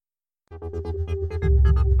It's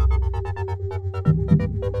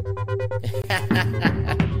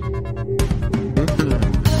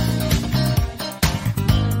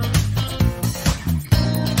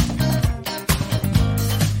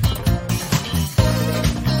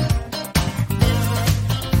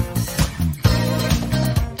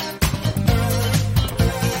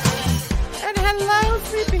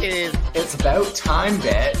about time,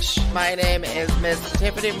 bitch. My name is Miss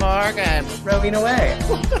Tyffanie Morgan. Rowena Whey.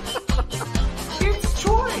 It's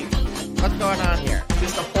Troy. What's going on here?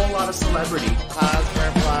 Just a whole lot of celebrity. Pause for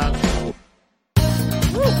applause.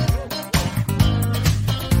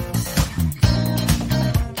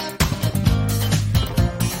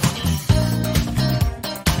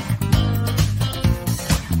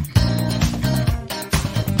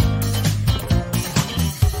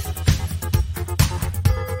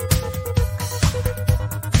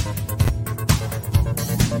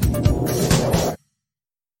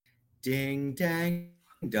 Ding dang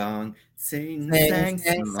dong, sing Sing,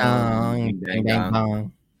 sang song, ding dang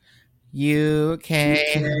dong. UK.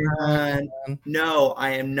 hun. No,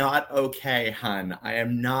 I am not okay, hun. I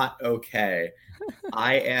am not okay.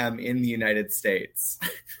 I am in the United States.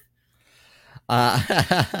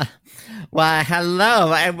 Well,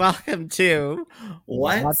 hello and welcome to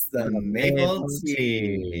What's the Maple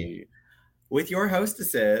Tea? With your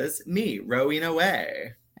hostesses, me, Rowena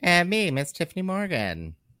Whey. And me, Miss Tyffanie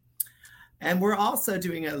Morgan. And we're also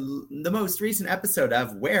doing the most recent episode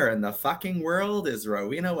of Where in the Fucking World is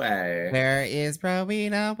Rowena Whey? Where is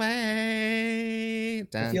Rowena Whey?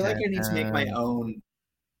 Dun, I feel like I need to make my dun. own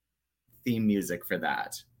theme music for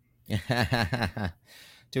that.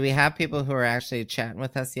 Do we have people who are actually chatting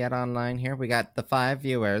with us yet online here? We got the 5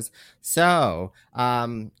 viewers. So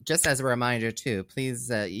just as a reminder too, please,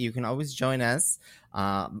 you can always join us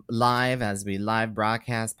live as we live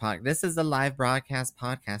broadcast. This is a live broadcast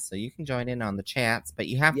podcast, so you can join in on the chats, but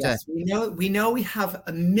you have to. We know we have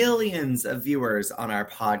millions of viewers on our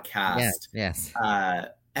podcast. Yes.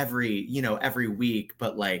 Every week,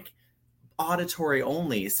 but like auditory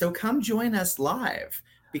only. So come join us live,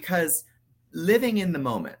 because living in the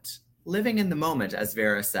moment, as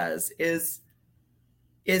Vera says, is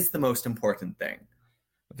the most important thing.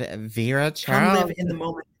 Vera Charles. Come live in the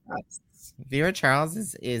moment. Vera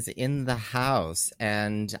Charles is in the house,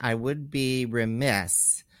 and I would be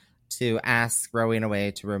remiss to ask Rowena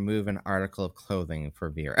Whey to remove an article of clothing for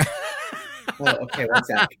Vera. Well, okay, one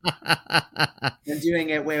sec. I'm doing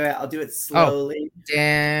it. Wait, I'll do it slowly.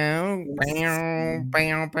 Down.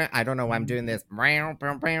 I don't know why I'm doing this.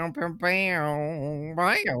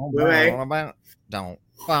 Don't.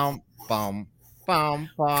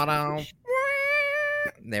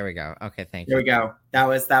 There we go. Okay, thank you. There we go. That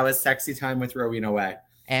was sexy time with Rowena Whey.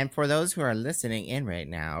 And for those who are listening in right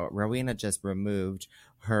now, Rowena just removed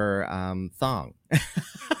her thong.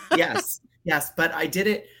 Yes, but I did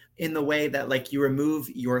it in the way that like you remove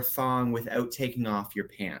your thong without taking off your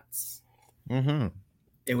pants. Mm-hmm.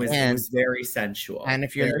 It was very sensual. And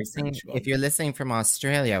if you're listening from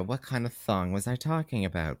Australia, what kind of thong was I talking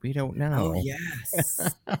about? We don't know. Oh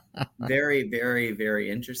yes. Very, very,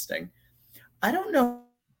 very interesting. I don't know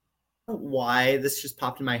why this just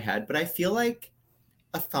popped in my head, but I feel like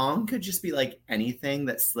a thong could just be like anything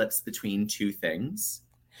that slips between two things.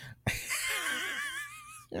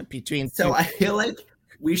 So I feel like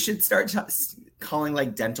we should start calling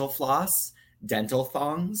like dental floss dental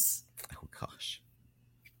thongs. Oh gosh.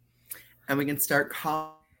 And we can start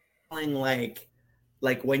calling like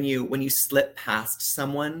when you slip past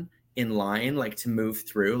someone in line, like to move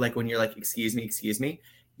through, like when you're like, excuse me,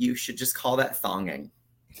 you should just call that thonging.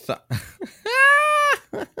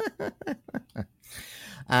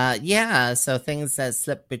 Yeah, so things that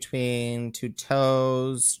slip between two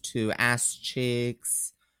toes, two ass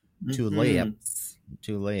cheeks, two lips.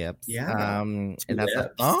 Yeah. That's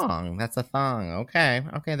a thong. That's a thong. Okay,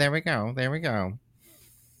 there we go.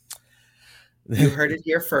 You heard it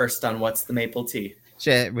here first on What's the Maple Tea.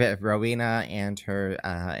 Rowena and her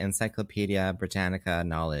Encyclopedia Britannica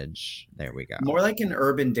knowledge. There we go. More like an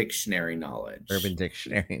Urban Dictionary knowledge.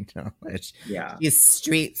 Yeah. She's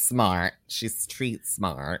street smart. She's street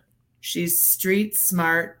smart,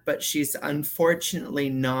 but she's unfortunately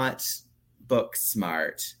not book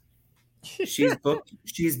smart. She's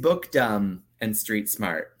book dumb and street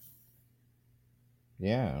smart.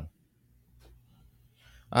 Yeah.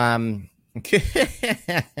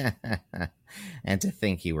 And to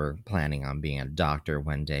think you were planning on being a doctor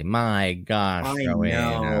one day. My gosh.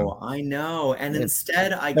 I know. And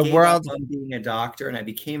instead I gave up on being a doctor and I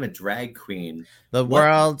became a drag queen. The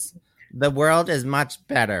world is much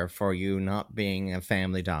better for you not being a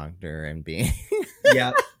family doctor and being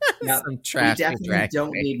Yeah. Yep. Some We trashy definitely drag don't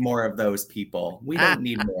queen. need more of those people. We don't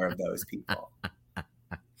need more of those people.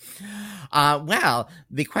 Well,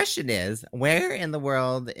 the question is, where in the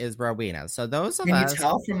world is Rowena? So those of Can you us,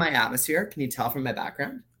 tell from my atmosphere? Can you tell from my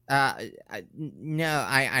background? no,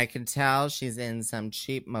 I can tell she's in some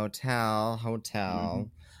cheap hotel. Mm-hmm.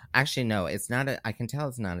 Actually, no, it's not I can tell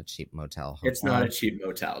it's not a cheap motel It's not a hotel. cheap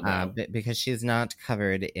motel, no. Because she's not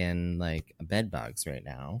covered in like bed bugs right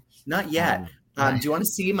now. Not yet. Do you want to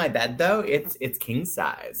see my bed though? It's king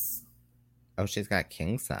size. Oh, she's got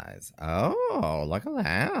king size. Oh, look at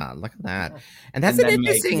that. Look at that. Yeah. And And then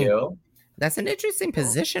my view. that's an interesting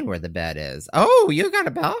position where the bed is. Oh, you got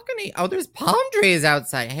a balcony. Oh, there's palm trees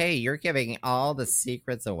outside. Hey, you're giving all the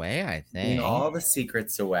secrets away, I Giving think. all the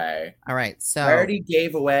secrets away. All right, so I already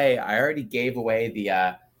gave away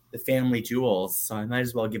the family jewels, so I might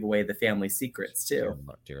as well give away the family secrets too.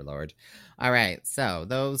 Dear Lord. All right, so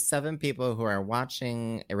those 7 people who are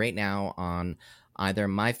watching right now on either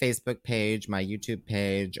my Facebook page, my YouTube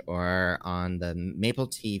page, or on the Maple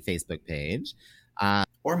Tea Facebook page.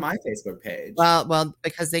 Or my Facebook page. Well,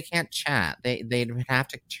 because they can't chat. They'd have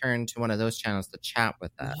to turn to one of those channels to chat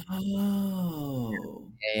with us. Oh.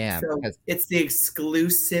 Yeah, So because it's the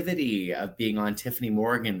exclusivity of being on Tyffanie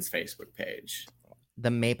Morgan's Facebook page.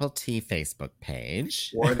 the Maple Tea Facebook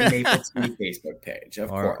page. Or the Maple Tea Facebook page, of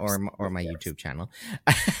course. Or my YouTube channel.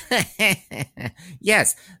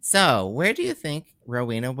 Yes. So where do you think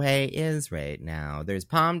Rowena Whey is right now? There's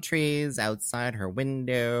palm trees outside her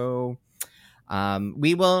window.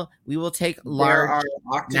 We will take large. There are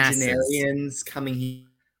masses. octogenarians coming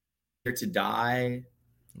here to die.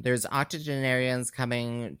 There's octogenarians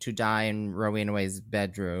coming to die in Rowena Whey's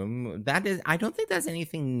bedroom. That is, I don't think that's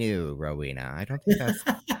anything new, Rowena. I don't think that's.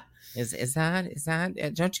 Is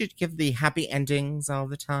that? Don't you give the happy endings all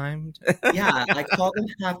the time? Yeah, I call them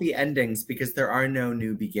happy endings because there are no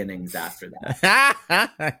new beginnings after that.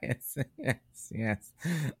 Yes.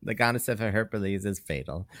 The goddess of Hercules is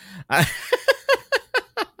fatal.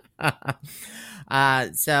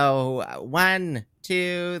 So 1,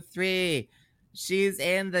 2, 3. She's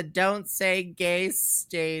in the don't say gay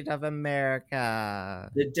state of America.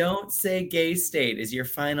 The don't say gay state is your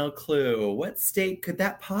final clue. What state could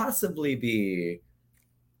that possibly be?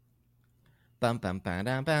 Bum bum ba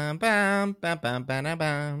dum bum bum bum bum ba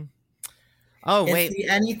bum. Oh It's wait, the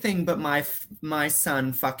anything but my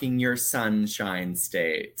son fucking your sunshine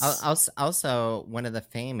states. also one of the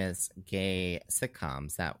famous gay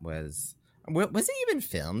sitcoms that was it even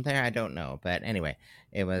filmed there? I don't know, but anyway,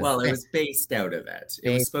 it was. Well, it was based out of it. It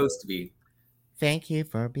was supposed to be. Thank you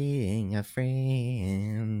for being a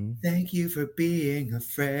friend. Thank you for being a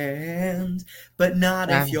friend, but not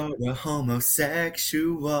if you're a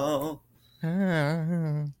homosexual.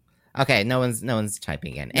 Okay, no one's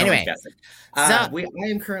typing in. No anyway, I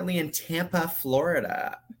am currently in Tampa,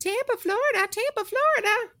 Florida. Tampa, Florida.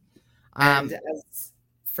 And as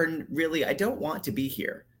for really, I don't want to be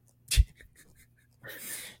here.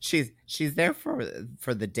 She's there for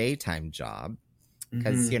the daytime job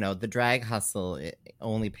because the drag hustle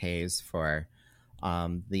only pays for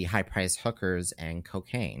the high priced hookers and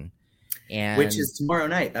cocaine, and which is tomorrow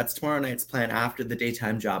night. That's tomorrow night's plan after the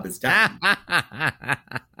daytime job is done.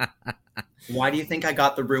 Why do you think I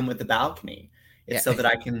got the room with the balcony? It's so that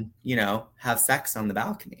I can, have sex on the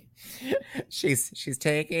balcony. She's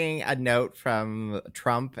taking a note from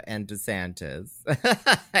Trump and DeSantis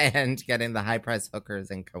and getting the high price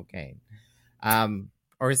hookers and cocaine.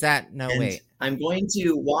 Or is that wait? I'm going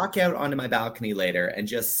to walk out onto my balcony later and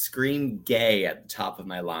just scream gay at the top of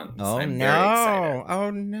my lungs. Oh I'm no! Very excited. Oh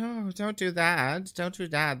no! Don't do that! Don't do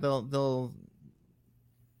that! They'll.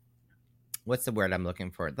 What's the word I'm looking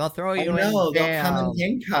for? They'll throw you in jail. They'll come and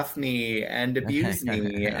handcuff me and abuse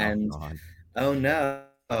me and God. Oh no.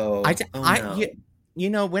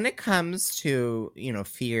 No. When it comes to,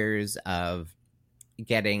 fears of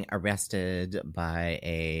getting arrested by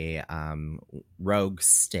a rogue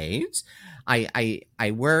state, I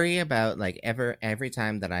worry about like every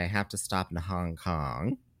time that I have to stop in Hong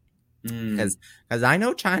Kong. Because I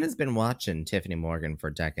know China's been watching Tyffanie Morgan for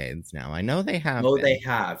decades now. I know they have. Oh, they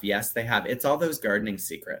have. Yes, they have. It's all those gardening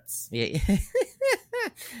secrets. Yeah.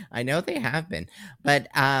 I know they have been. But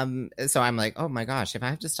so I'm like, oh my gosh, if I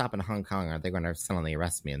have to stop in Hong Kong, are they going to suddenly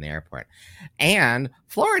arrest me in the airport? And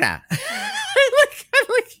Florida.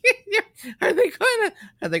 Are they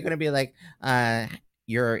going to be like,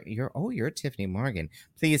 you're Tyffanie Morgan.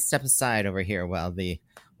 Please step aside over here while the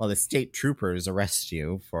state troopers arrest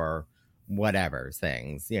you for whatever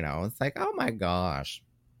things, it's like, oh my gosh.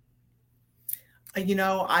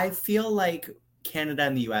 I feel like Canada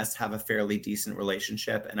and the US have a fairly decent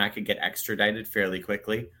relationship and I could get extradited fairly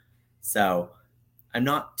quickly. So I'm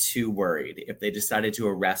not too worried if they decided to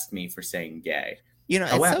arrest me for saying gay. You know,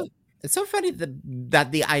 However, it's so funny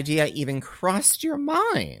that the idea even crossed your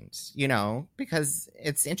mind, you know, because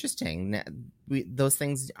it's interesting. Those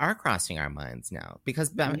things are crossing our minds now.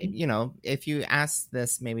 Because, you know, if you asked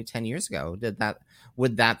this maybe 10 years ago,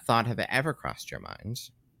 would that thought have ever crossed your mind?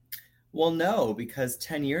 well, no, because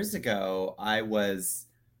 10 years ago, I was,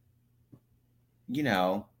 you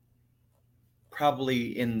know,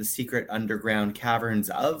 probably in the secret underground caverns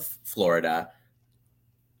of Florida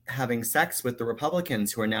having sex with the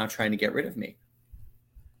Republicans who are now trying to get rid of me.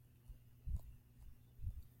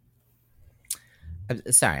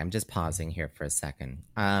 Sorry, I'm just pausing here for a second.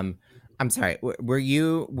 I'm sorry. Were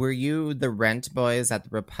you the rent boys at the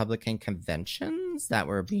Republican conventions that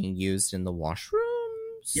were being used in the washrooms?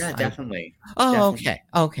 Yeah, definitely. Oh, Definitely.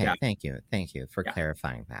 okay. Yeah. Thank you for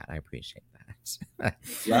clarifying that. I appreciate that.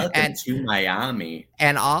 Welcome to Miami.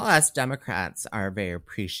 And all us Democrats are very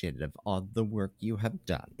appreciative of the work you have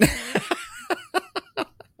done.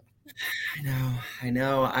 I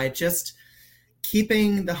know. I just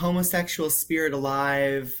keeping the homosexual spirit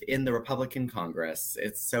alive in the Republican Congress.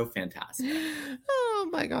 It's so fantastic. Oh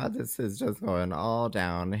my God, this is just going all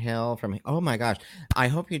downhill from here. Oh my gosh. I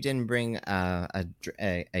hope you didn't bring a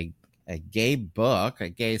gay book, a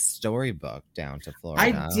gay storybook down to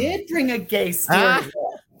Florida. I did bring a gay storybook.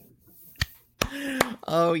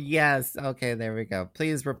 Oh, yes. Okay, there we go.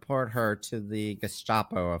 Please report her to the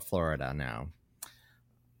Gestapo of Florida now.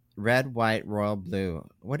 Red, white, royal blue.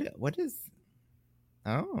 What is...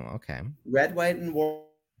 Oh, okay. Red, white, and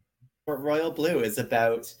royal blue is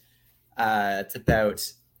about it's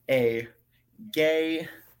about a gay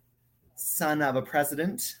son of a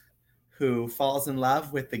president who falls in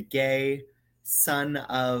love with the gay son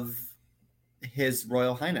of His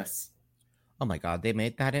Royal Highness. Oh my God, they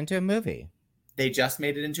made that into a movie. They just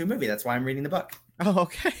made it into a movie. That's why I'm reading the book. Oh,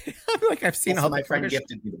 okay. I'm like, I've seen also, all my friend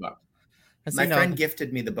gifted me the book.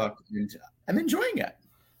 Gifted me the book, and I'm enjoying it.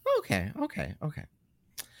 Okay.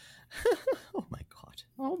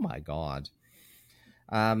 Oh my God.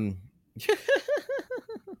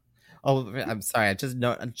 Oh, I'm sorry. I just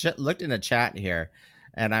looked in the chat here,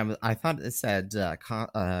 and I thought it said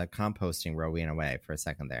composting Rowena Whey for a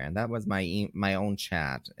second there, and that was my own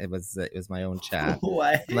chat. It was my own chat.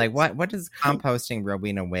 What? Like what does composting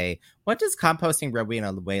Rowena Whey? What does composting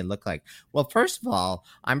Rowena Whey look like? Well, first of all,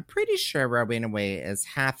 I'm pretty sure Rowena Whey is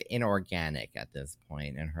half inorganic at this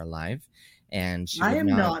point in her life. And I am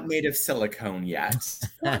not made of silicone yet.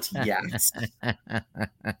 Not yet.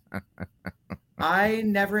 I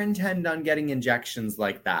never intend on getting injections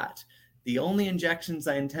like that. The only injections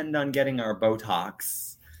I intend on getting are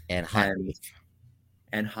Botox and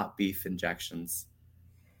hot beef injections.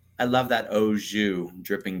 I love that au jus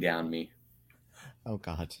dripping down me. Oh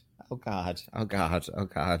God.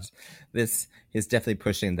 This is definitely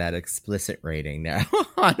pushing that explicit rating now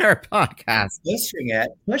on our podcast.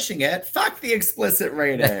 Pushing it. Fuck the explicit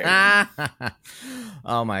rating.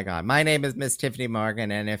 Oh my God. My name is Miss Tyffanie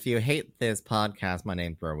Morgan, and if you hate this podcast, my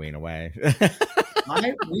name's Rowena Whey.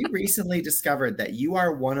 We recently discovered that you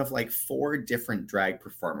are one of like 4 different drag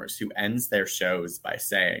performers who ends their shows by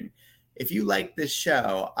saying, if you like this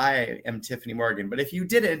show, I am Tyffanie Morgan. But if you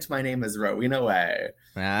didn't, my name is Rowena Whey.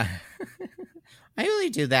 I only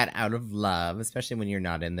do that out of love, especially when you're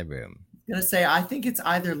not in the room. I'm going to say, I think it's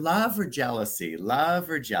either love or jealousy.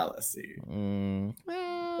 Well,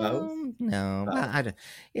 both? No. Both.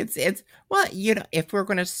 It's well, you know, if we're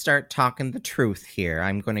going to start talking the truth here,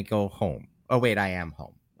 I'm going to go home. Oh, wait, I am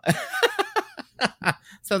home.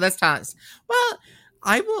 So that's times. Well,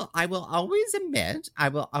 I will always admit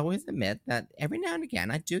that every now and again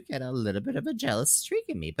I do get a little bit of a jealous streak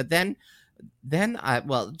in me. But then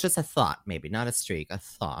just a thought, maybe not a streak, a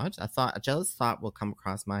jealous thought will come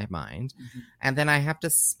across my mind, and then I have to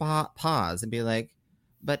pause and be like,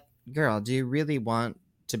 "But girl, do you really want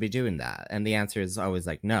to be doing that?" And the answer is always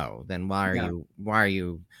like, "No." Then why are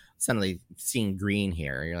you suddenly seeing green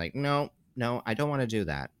here? You're like, "No, I don't want to do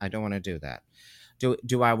that. I don't want to do that."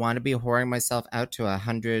 Do I want to be whoring myself out to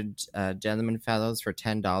 100 gentlemen fellows for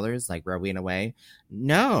 $10 like Rowena Whey?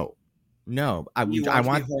 No. I want to be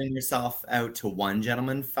whoring yourself out to one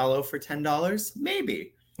gentleman fellow for $10?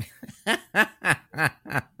 Maybe.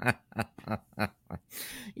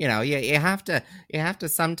 You know, you have to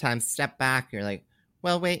sometimes step back. You're like,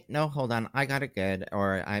 well, wait, no, hold on, I got it good,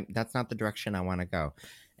 or that's not the direction I want to go.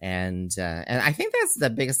 And I think that's the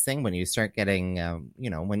biggest thing when you start getting,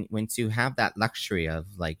 once you have that luxury of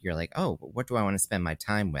like, you're like, oh, what do I want to spend my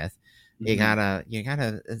time with? You gotta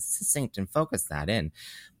succinct and focus that in.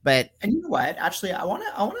 And you know what? Actually, I want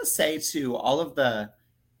to say to all of the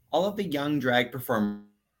all of the young drag performers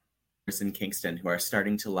in Kingston who are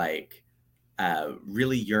starting to like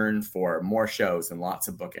really yearn for more shows and lots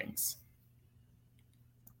of bookings.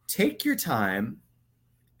 Take your time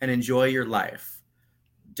and enjoy your life.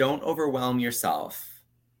 Don't overwhelm yourself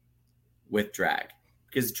with drag,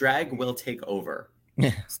 because drag will take over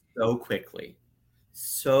so quickly.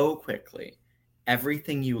 So quickly.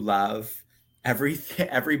 Everything you love, every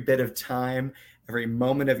bit of time, every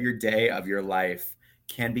moment of your day, of your life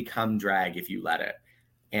can become drag if you let it.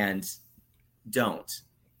 And don't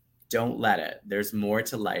let it. There's more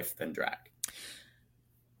to life than drag.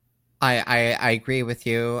 I agree with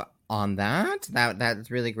you on that. That's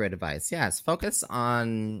really great advice. Yes, focus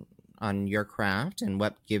on your craft and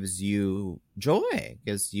what gives you joy,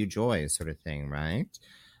 sort of thing, right?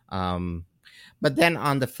 But then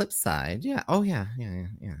on the flip side, yeah,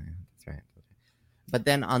 that's right. But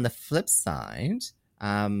then on the flip side,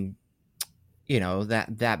 that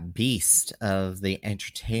beast of the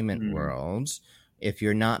entertainment world, if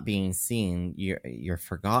you're not being seen, you're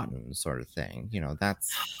forgotten, sort of thing. That's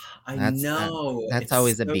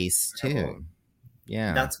always a beast too.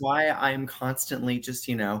 Yeah. That's why I'm constantly just,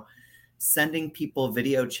 sending people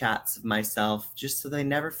video chats of myself just so they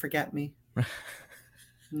never forget me.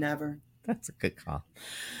 Never. That's a good call.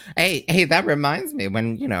 Hey, that reminds me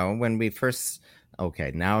when we first,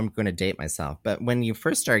 okay, now I'm going to date myself, but when you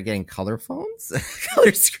first started getting color phones,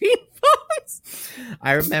 color screen phones,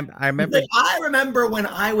 I remember when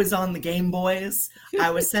I was on the Game Boys,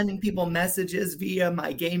 I was sending people messages via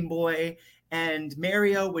my Game Boy, and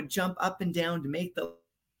Mario would jump up and down to make the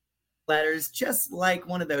letters just like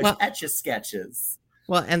one of those Etch-a-Sketches.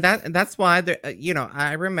 Well, and that's why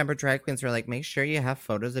I remember drag queens were like, make sure you have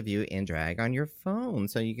photos of you in drag on your phone,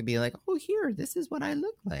 so you can be like, oh, here, this is what I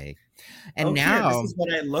look like. And now this is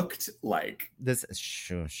what I looked like. This is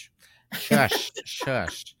shush. That's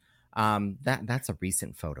a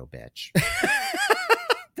recent photo, bitch.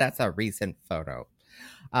 That's a recent photo.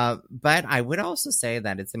 But I would also say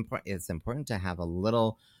that it's important to have a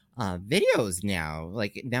little videos now.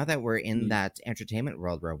 Like, now that we're in that entertainment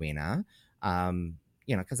world, Rowena,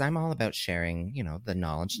 because I'm all about sharing, the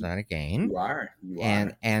knowledge that I gain. You are.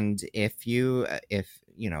 And if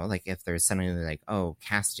there's something like,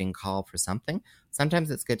 casting call for something,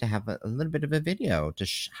 sometimes it's good to have a little bit of a video to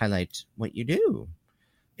highlight what you do.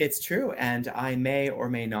 It's true. And I may or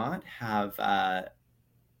may not have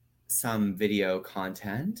some video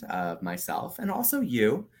content of myself and also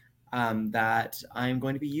you that I'm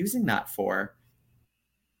going to be using that for.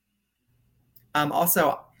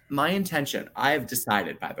 Also, my intention, I've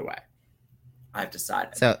decided, by the way,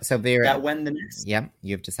 So Vera, that when the next... Yeah,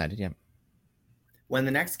 you've decided, yeah. When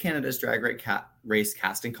the next Canada's Drag Race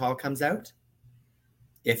casting call comes out,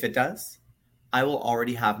 if it does, I will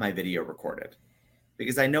already have my video recorded.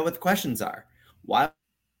 Because I know what the questions are. Why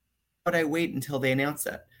would I wait until they announce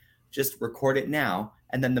it? Just record it now,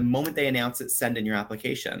 and then the moment they announce it, send in your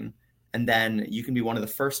application, and then you can be one of the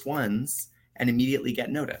first ones and immediately get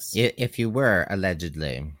noticed. If you were,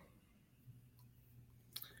 allegedly.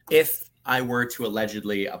 If I were to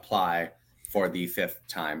allegedly apply for the 5th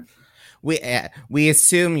time. We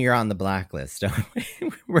assume you're on the blacklist, don't we?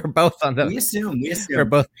 We're both on the... We assume. We're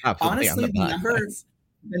both probably honestly, on the blacklist.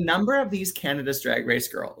 The number of these Canada's Drag Race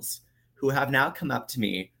girls who have now come up to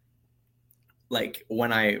me, like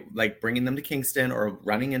when I bringing them to Kingston or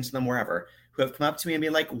running into them wherever, who have come up to me and be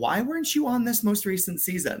like, why weren't you on this most recent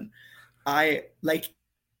season?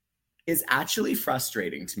 Is actually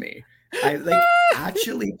frustrating to me.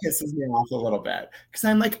 Actually pisses me off a little bit, because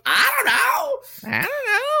I'm like, I don't know.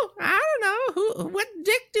 What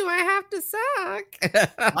dick do I have to suck?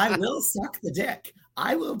 I will suck the dick.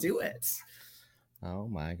 I will do it. Oh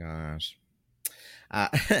my gosh.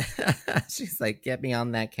 She's like, get me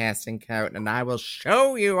on that casting couch and I will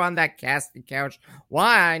show you on that casting couch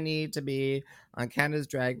why I need to be on Canada's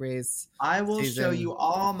Drag Race. I will show you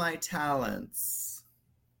all my talents.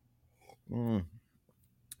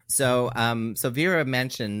 So Vera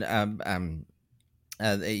mentioned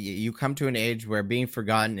you come to an age where being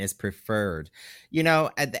forgotten is preferred.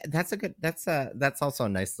 That's also a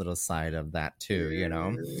nice little side of that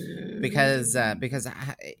too. Because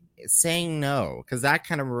saying no, because that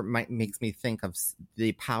kind of makes me think of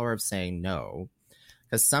the power of saying no.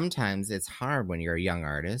 Because sometimes it's hard when you're a young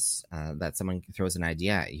artist that someone throws an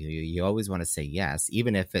idea at you. You always want to say yes,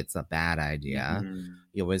 even if it's a bad idea. Mm-hmm.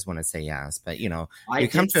 You always want to say yes, but you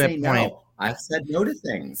come to a point. No. I've said no to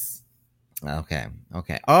things. Okay.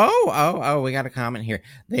 Oh, we got a comment here.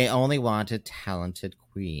 They only wanted talented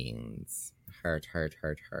queens. Hurt.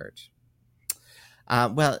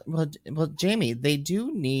 Well, Jamie, they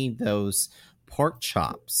do need those pork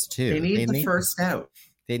chops too. They need the first out.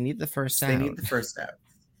 They need the first out. They need the first out.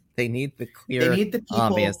 They need the clear, they need the people,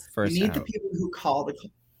 obvious first They need out. the people who call the.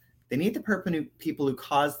 They need the people who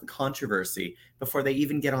cause the controversy before they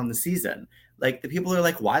even get on the season. Like the people who are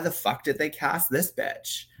like, why the fuck did they cast this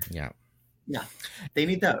bitch? Yeah. Yeah. They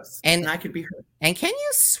need those. And I could be her. And can you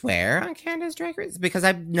swear on Canada's Drag Race? Because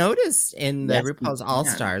I've noticed in the RuPaul's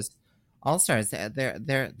All-Stars,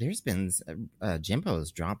 there's been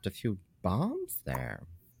Jimbo's dropped a few bombs there.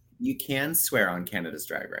 You can swear on Canada's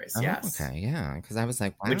Drag Race, yes. Okay, yeah. Because I was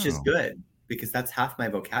like, wow. Which is good, because that's half my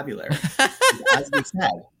vocabulary. As we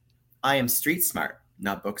said, I am street smart,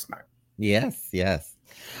 not book smart. Yes, yes.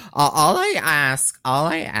 All I ask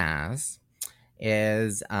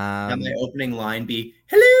is now my opening line be,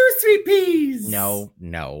 hello, sweet peas. No.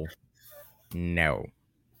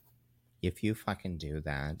 If you fucking do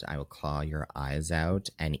that, I will claw your eyes out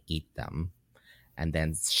and eat them and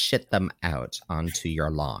then shit them out onto your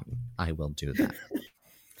lawn. I will do that.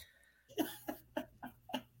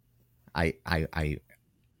 I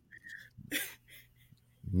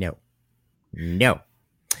no.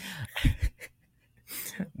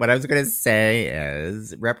 What I was going to say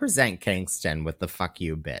is represent Kingston with the fuck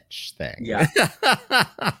you bitch thing. Yeah.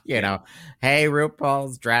 You know, hey,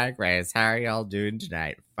 RuPaul's Drag Race, how are y'all doing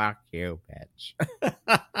tonight? Fuck you, bitch.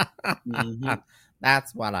 Mm-hmm.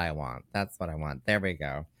 That's what I want. There we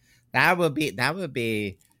go. That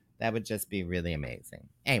would just be really amazing.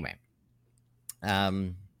 Anyway.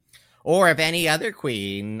 Or if any other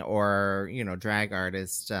queen or, you know, drag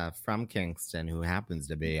artist from Kingston who happens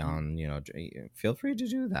to be on, you know, feel free to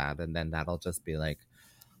do that. And then that'll just be like,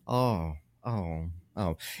 oh.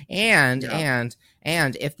 And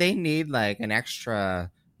if they need like an extra,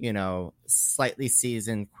 you know, slightly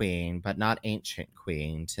seasoned queen, but not ancient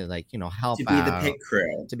queen to like, you know, help to be out. The pit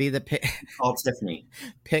crew. To be the pit. Called Tyffanie.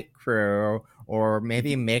 Pit crew or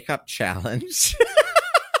maybe makeup challenge.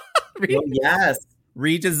 Well, yes.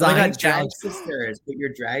 Redesign drag sisters. Put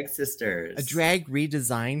your drag sisters. A drag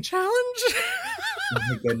redesign challenge? Oh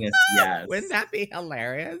my goodness, yes. Wouldn't that be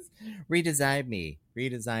hilarious? Redesign me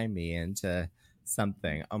into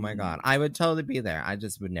something. Oh my God. I would totally be there. I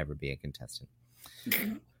just would never be a contestant.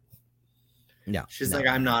 No. She's like,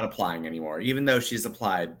 I'm not applying anymore. Even though she's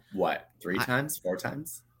applied, what, 4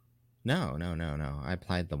 times? No. I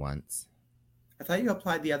applied the once. I thought you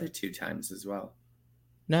applied the other 2 times as well.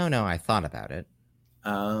 No, I thought about it.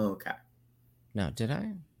 Oh, okay. No, did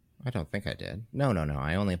I? I don't think I did. No.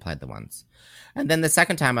 I only applied the once. And then the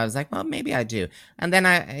second time I was like, well, maybe I do. And then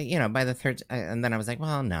I, you know, by the third, and then I was like,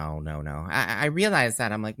 well, no. I realized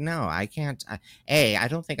that I'm like, no, I can't. I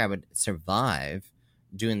don't think I would survive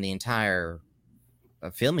doing the entire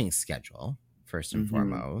filming schedule, first and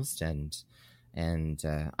foremost. And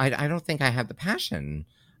I don't think I have the passion.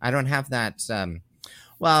 I don't have that.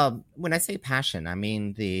 Well, when I say passion, I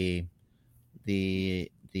mean the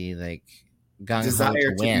like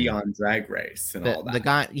desire to be on Drag Race and all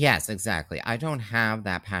that. Yes, exactly. I don't have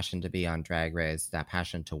that passion to be on Drag Race, that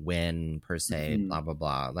passion to win per se, blah blah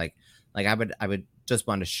blah. Like I would just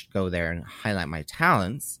want to go there and highlight my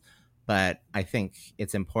talents, but I think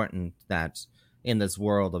it's important that in this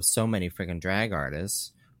world of so many freaking drag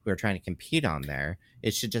artists who are trying to compete on there,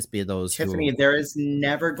 it should just be those Tyffanie, there is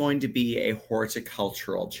never going to be a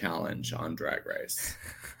horticultural challenge on Drag Race.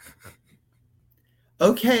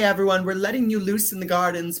 Okay, everyone, we're letting you loose in the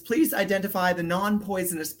gardens. Please identify the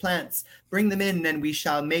non-poisonous plants. Bring them in and we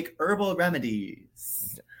shall make herbal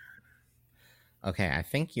remedies. Okay, I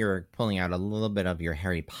think you're pulling out a little bit of your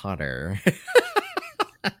Harry Potter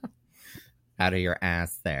out of your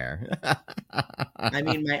ass there. I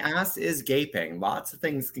mean, my ass is gaping. Lots of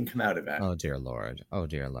things can come out of it. Oh, dear Lord.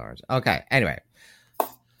 Okay, anyway.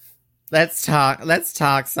 Let's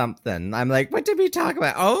talk something. I'm like, what did we talk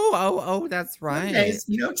about? Oh, that's right. Some days,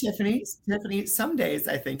 you know, Tyffanie, some days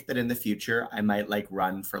I think that in the future I might like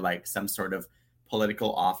run for like some sort of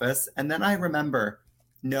political office. And then I remember,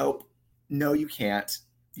 nope, no, you can't.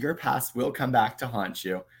 Your past will come back to haunt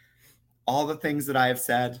you. All the things that I have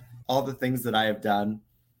said, all the things that I have done,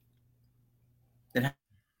 it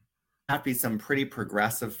have to be some pretty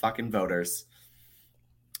progressive fucking voters.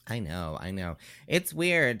 I know. It's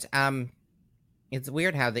weird. It's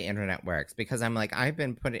weird how the internet works because I'm like, I've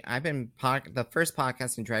been the first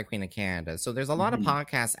podcast in Drag Queen of Canada. So there's a lot of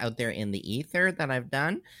podcasts out there in the ether that I've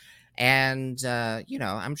done. And, you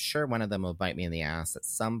know, I'm sure one of them will bite me in the ass at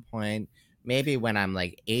some point. Maybe when I'm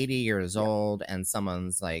like 80 years old and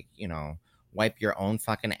someone's like, you know, wipe your own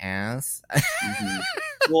fucking ass.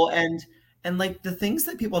 Well, and like the things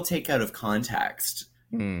that people take out of context,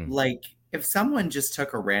 like, if someone just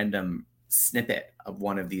took a random snippet of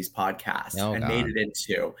one of these podcasts Oh, and made God. it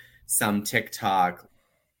into some TikTok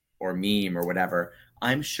or meme or whatever,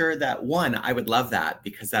 I'm sure that one, I would love that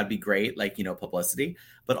because that'd be great, like, you know, publicity.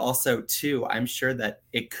 But also, two, I'm sure that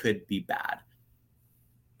it could be bad.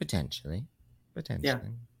 Potentially. Yeah.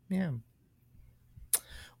 Yeah.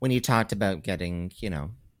 When you talked about getting, you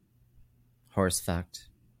know, horse fucked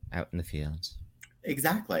out in the field.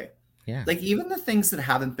 Exactly. Yeah. Like even the things that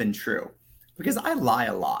haven't been true, because I lie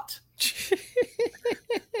a lot.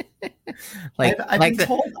 I've been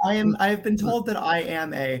told I've been told that I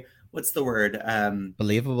am a, what's the word?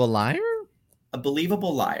 Believable liar? A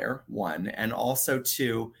believable liar, one, and also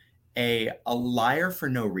two, a liar for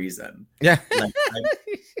no reason. Yeah. Like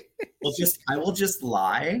I will just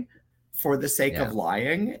lie for the sake of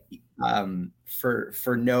lying,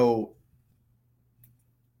 for no,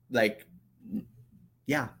 like,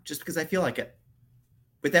 yeah, just because I feel like it.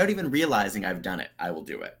 Without even realizing I've done it, I will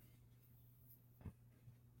do it.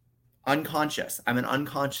 Unconscious. I'm an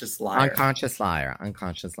unconscious liar. Unconscious liar.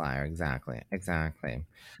 Exactly.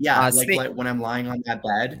 Yeah, like when I'm lying on that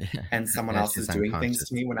bed and someone else is doing things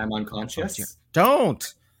to me when I'm unconscious.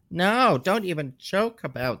 Don't even joke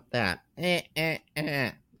about that.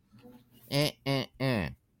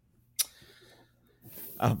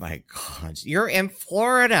 Oh my God. You're in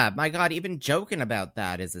Florida. My God, even joking about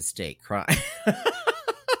that is a state crime.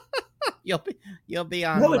 You'll be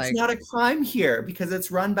on. No, it's not a crime here because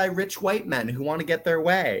it's run by rich white men who want to get their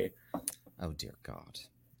way. Oh dear God.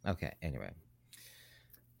 Okay, anyway.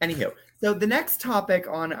 Anywho, so the next topic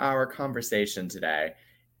on our conversation today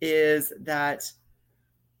is that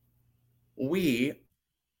we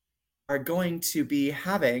are going to be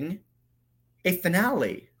having a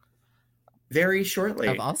finale very shortly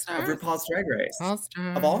of RuPaul's Drag Race.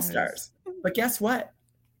 Of All Stars. But guess what?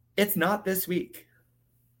 It's not this week.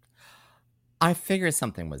 I figured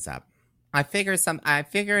something was up. I figured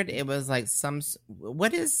it was like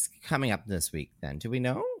what is coming up this week then? Do we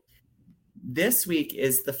know? This week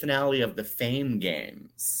is the finale of the Fame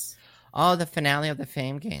Games. Oh, the finale of the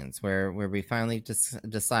Fame Games, where we finally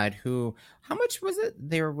decide how much was it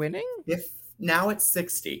they were winning? Now it's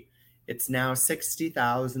 60. It's now $60,000.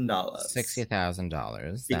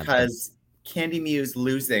 $60,000. Because Candy Muse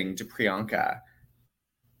losing to Priyanka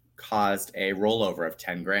caused a rollover of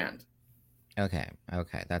 10 grand. Okay,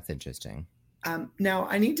 that's interesting. Now,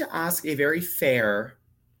 I need to ask a very fair,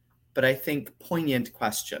 but I think poignant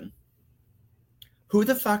question. Who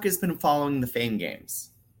the fuck has been following the Fame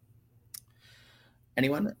Games?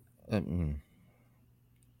 Anyone?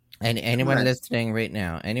 Anyone listening right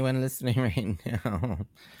now?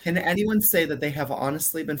 Can anyone say that they have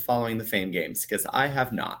honestly been following the Fame Games? Because I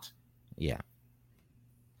have not. Yeah.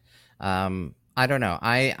 I don't know.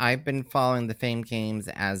 I've been following the Fame Games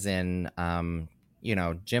as in,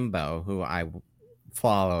 Jimbo, who I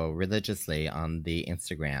follow religiously on the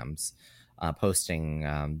Instagrams,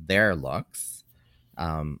 posting their looks,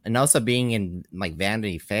 and also being in like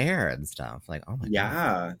Vanity Fair and stuff. Like, oh my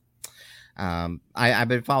God. I've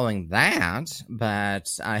been following that,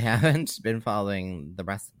 but I haven't been following the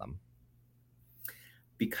rest of them.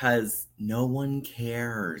 Because no one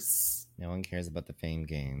cares. No one cares about the Fame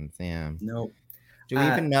Games. Yeah. Nope. Do we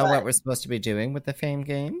even know what we're supposed to be doing with the Fame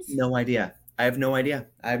Games? No idea. I have no idea.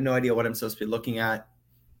 I have no idea what I'm supposed to be looking at.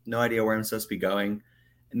 No idea where I'm supposed to be going.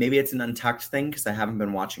 Maybe it's an Untucked thing because I haven't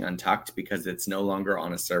been watching Untucked because it's no longer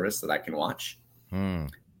on a service that I can watch.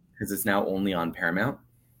 Because it's now only on Paramount.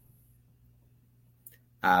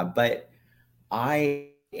 But I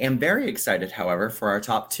am very excited, however, for our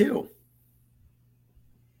top two.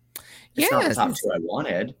 It's not the top two I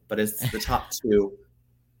wanted, but it's the top two.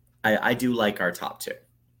 I do like our top two.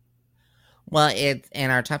 Well,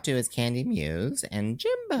 and our top two is Candy Muse and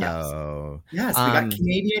Jimbo. Yes, we got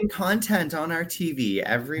Canadian content on our TV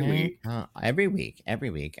every week. Every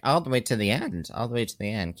week. All the way to the end.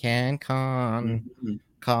 Can.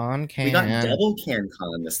 We got double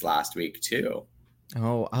CanCon this last week, too.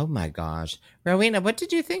 Oh my gosh. Rowena, what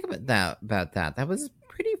did you think about that? That was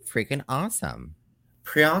pretty freaking awesome.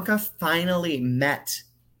 Priyanka finally met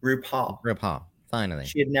RuPaul. Finally.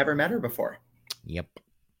 She had never met her before. Yep.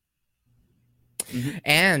 Mm-hmm.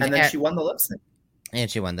 And then she won the lip sync.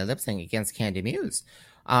 And she won the lip sync against Candy Muse.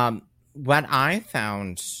 What I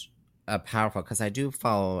found powerful, because I do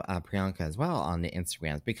follow Priyanka as well on the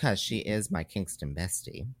Instagrams, because she is my Kingston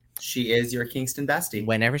bestie. She is your Kingston bestie.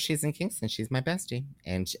 Whenever she's in Kingston, she's my bestie,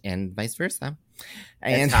 and vice versa.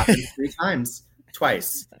 And it's happened 3 times.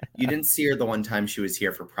 Twice. You didn't see her the one time she was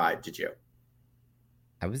here for Pride, did you?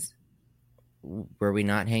 Were we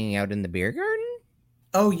not hanging out in the beer garden?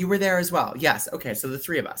 Oh, you were there as well. Yes. Okay, so the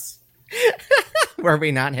 3 of us. Were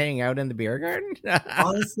we not hanging out in the beer garden?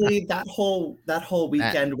 Honestly, that whole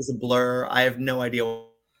weekend was a blur. I have no idea what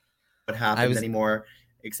happened anymore,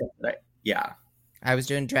 except that I was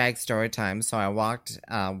doing drag story time, so I walked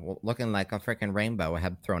looking like a freaking rainbow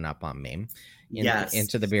had thrown up on me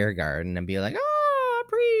into the beer garden and be like, oh,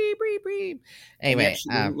 Bree. Anyway, and yet she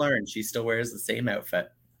didn't learn. She still wears the same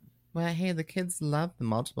outfit. Well, hey, the kids love the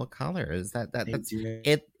multiple colors. That's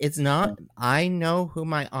it. It's not. I know who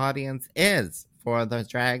my audience is for the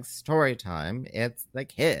drag story time. It's the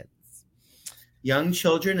kids, young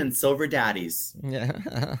children, and silver daddies.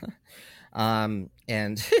 Yeah. And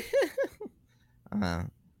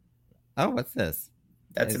oh, what's this?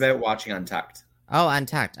 That's about watching Untucked. Oh,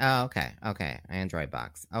 Untucked. Oh, okay. Android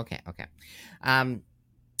box. Okay.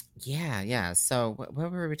 Yeah. So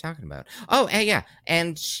what were we talking about? Oh, yeah.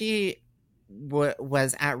 And she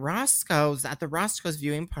was at the Roscoe's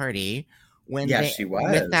viewing party when she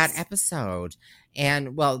was with that episode.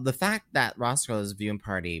 And well, the fact that Roscoe's viewing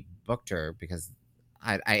party booked her because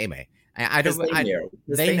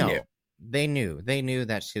they knew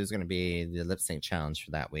that she was going to be the lip sync challenge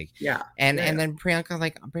for that week. Yeah. And then Priyanka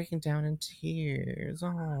like breaking down in tears.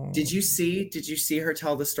 Oh. Did you see her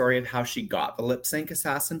tell the story of how she got the lip sync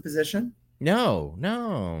assassin position? No.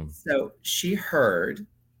 So she heard,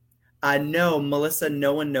 no, Melissa,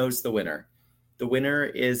 no one knows the winner. The winner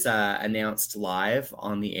is announced live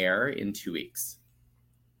on the air in 2 weeks.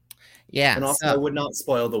 Yeah. And also I would not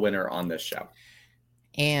spoil the winner on this show.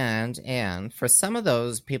 And for some of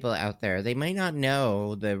those people out there, they might not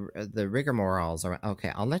know the rigmaroles.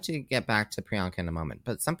 Okay, I'll let you get back to Priyanka in a moment.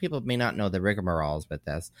 But some people may not know the rigmaroles with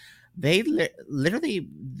this. They literally,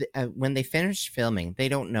 when they finish filming, they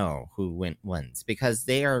don't know who wins because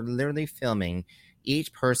they are literally filming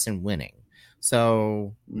each person winning.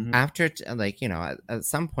 So after, at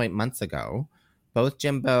some point months ago, both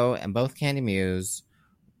Jimbo and both Candy Muse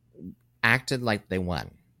acted like they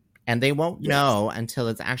won. And they won't know until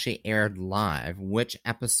it's actually aired live which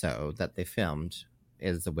episode that they filmed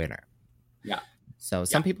is the winner. Yeah. So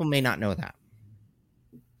some people may not know that.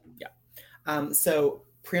 Yeah. So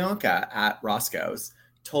Priyanka at Roscoe's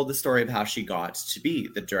told the story of how she got to be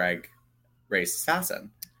the drag race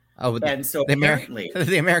assassin. Oh, and so apparently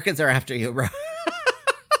the Americans are after you, bro.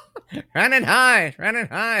 Running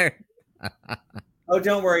high. Oh,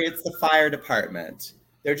 don't worry. It's the fire department.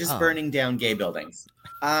 They're just burning down gay buildings.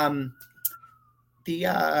 So I'm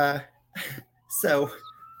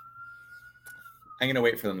gonna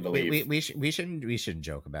wait for them to leave. We shouldn't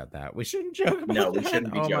joke about that. We shouldn't joke about that. No, we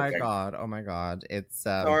shouldn't be joking. Oh my god. It's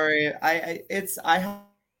sorry. I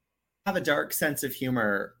have a dark sense of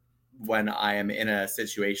humor when I am in a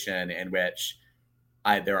situation in which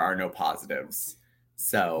there are no positives.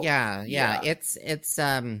 So yeah. It's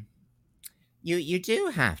You do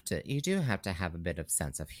have to have a bit of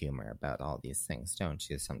sense of humor about all these things, don't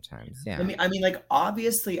you? Sometimes, yeah. I mean, like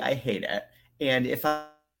obviously, I hate it, and if I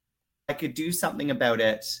could do something about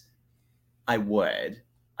it, I would.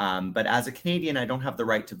 But as a Canadian, I don't have the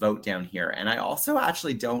right to vote down here, and I also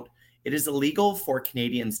actually don't. It is illegal for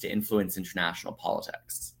Canadians to influence international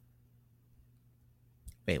politics.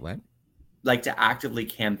 Wait, what? Like to actively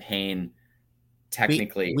campaign.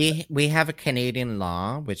 Technically, we have a Canadian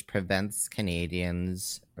law which prevents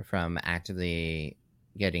Canadians from actively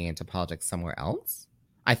getting into politics somewhere else.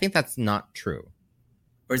 I think that's not true.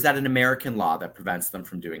 Or is that an American law that prevents them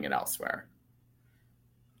from doing it elsewhere?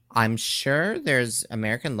 I'm sure there's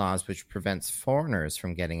American laws which prevents foreigners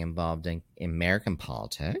from getting involved in American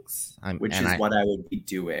politics. Which is what I would be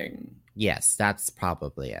doing. Yes, that's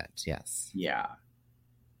probably it. Yes. Yeah.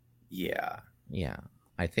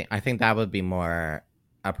 I think that would be more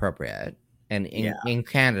appropriate, and in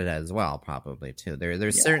Canada as well, probably too.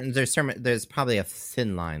 There's probably a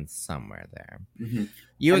thin line somewhere there. Mm-hmm.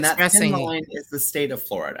 That thin line is the state of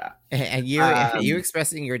Florida, and you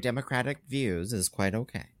expressing your democratic views is quite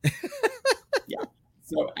okay. Yeah.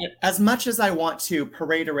 So as much as I want to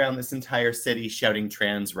parade around this entire city shouting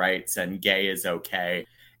trans rights and gay is okay,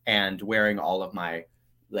 and wearing all of my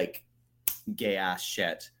like gay ass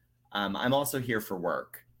shit. I'm also here for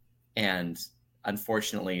work, and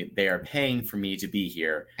unfortunately, they are paying for me to be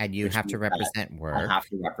here. And you have to represent work. I have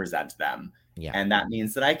to represent them. Yeah. And that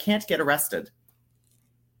means that I can't get arrested.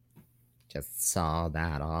 Just saw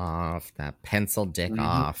that off. That pencil dick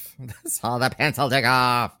off. Saw the pencil dick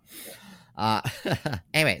off.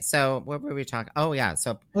 Anyway, so what were we talking?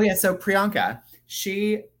 So Priyanka,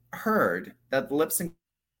 she heard that the lip sync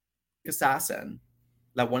assassin,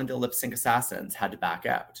 that one of the lip sync assassins had to back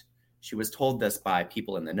out. She was told this by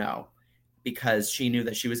people in the know because she knew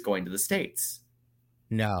that she was going to the States.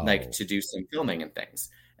 No. Like to do some filming and things.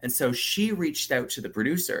 And so she reached out to the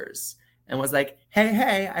producers and was like,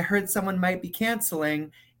 hey, I heard someone might be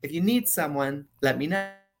canceling. If you need someone, let me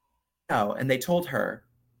know. And they told her,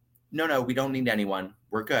 no, we don't need anyone.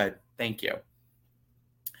 We're good. Thank you.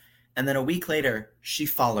 And then a week later, she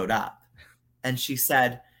followed up and she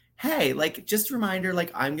said, hey, like, just a reminder,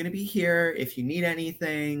 like, I'm going to be here. If you need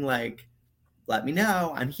anything, like, let me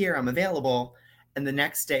know. I'm here. I'm available. And the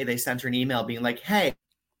next day they sent her an email being like, hey,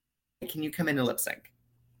 can you come in and lip sync?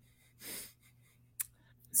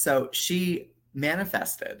 So she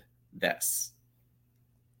manifested this.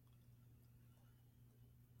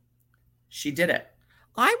 She did it.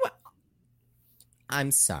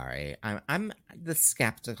 I'm sorry. I'm the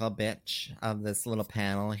skeptical bitch of this little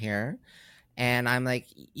panel here. And I'm like,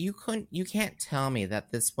 you can't tell me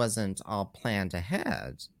that this wasn't all planned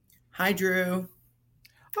ahead. Hi, Drew.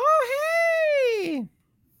 Oh, hey.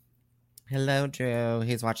 Hello, Drew.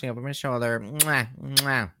 He's watching over my shoulder. Mwah,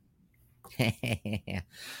 mwah.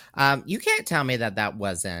 You can't tell me that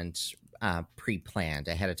wasn't pre-planned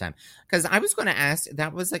ahead of time, because I was going to ask.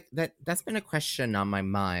 That was like that's been a question on my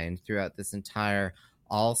mind throughout this entire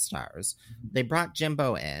All Stars. They brought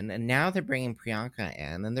Jimbo in, and now they're bringing Priyanka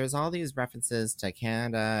in, and there's all these references to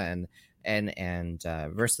Canada and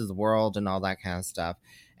versus the world and all that kind of stuff.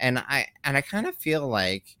 And I kind of feel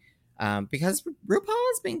like because RuPaul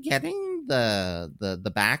has been getting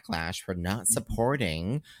the backlash for not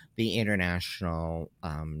supporting the international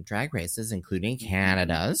drag races, including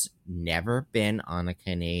Canada's. Never been on a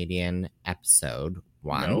Canadian episode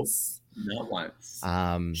once. Nope, not once.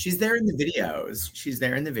 She's there in the videos.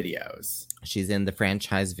 She's in the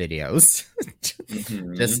franchise videos.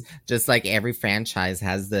 Mm-hmm. Just like every franchise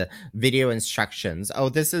has the video instructions. Oh,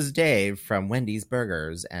 this is Dave from Wendy's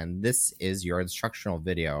Burgers, and this is your instructional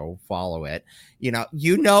video. Follow it. You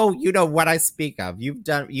know what I speak of.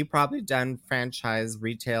 You've probably done franchise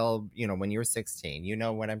retail, when you were 16. You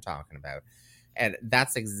know what I'm talking about. And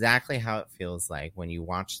that's exactly how it feels like when you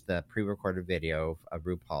watch the pre-recorded video of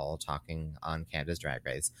RuPaul talking on Canada's Drag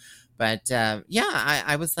Race. But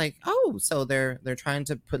I was like, oh, so they're trying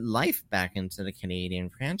to put life back into the Canadian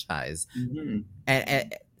franchise,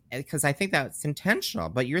 and because I think that's intentional.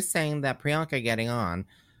 But you're saying that Priyanka getting on,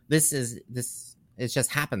 this is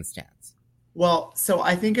just happenstance. Well, so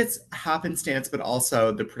I think it's happenstance, but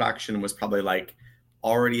also the production was probably like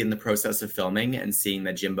already in the process of filming and seeing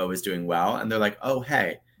that Jimbo is doing well. And they're like, oh,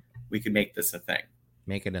 hey, we could make this a thing.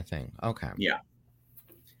 Make it a thing. Okay. Yeah.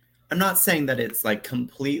 I'm not saying that it's like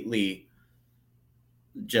completely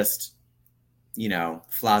just,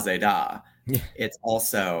 flazé-da. Yeah. It's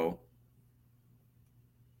also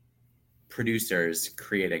producers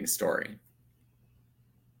creating story.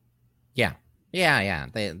 Yeah.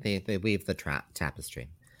 They weave the tapestry.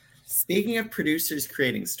 Speaking of producers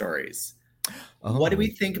creating stories, what do we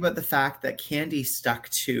think about the fact that Candy stuck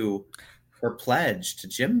to her pledge to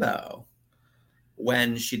Jimbo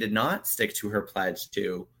when she did not stick to her pledge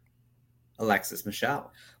to Alexis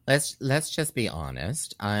Michelle? Let's just be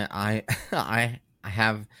honest. I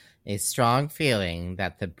have a strong feeling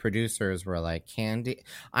that the producers were like, Candy.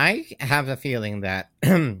 I have a feeling that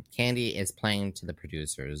Candy is playing to the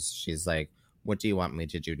producers. She's like, what do you want me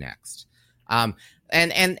to do next? And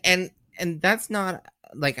that's not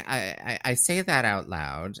like I say that out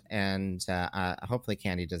loud, and hopefully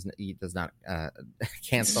Candy does not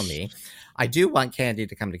cancel me. I do want Candy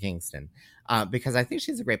to come to Kingston because I think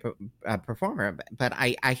she's a great performer, but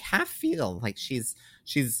I have feel like she's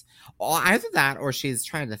either that or she's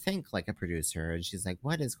trying to think like a producer, and she's like,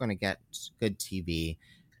 what is going to get good TV?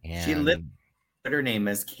 And she lived her name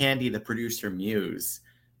as Candy the Producer Muse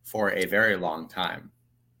for a very long time.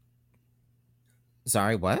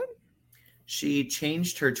 Sorry, what? She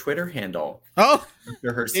changed her Twitter handle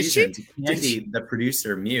after her season to Candy the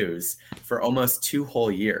Producer Muse for almost 2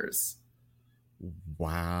 whole years.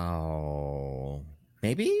 Wow.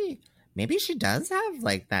 Maybe she does have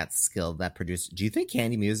like that skill that producer. Do you think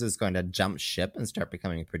Candy Muse is going to jump ship and start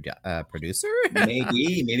becoming a producer?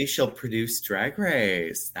 Maybe she'll produce Drag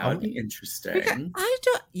Race. That would be interesting. Because I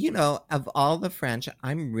don't, of all the French,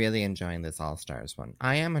 I'm really enjoying this All Stars one.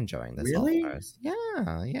 I am enjoying this All Stars.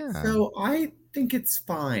 Yeah. So I think it's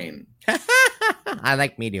fine. I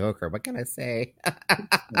like mediocre. What can I say?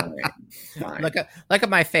 Fine. Look at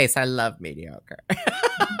my face. I love mediocre.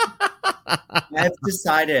 I've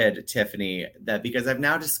decided, Tyffanie, that because I've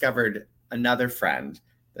now discovered another friend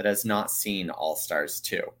that has not seen All Stars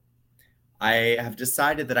 2, I have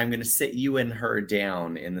decided that I'm going to sit you and her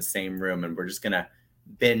down in the same room and we're just going to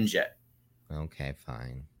binge it. Okay,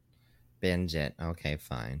 fine. Binge it. Okay,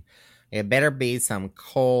 fine. It better be some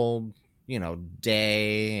cold,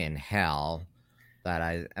 day in hell. that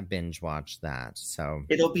I binge watched that. So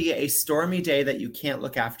It'll be a stormy day that you can't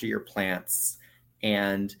look after your plants,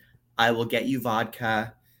 and I will get you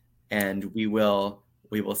vodka, and we will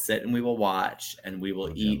sit and we will watch, and we will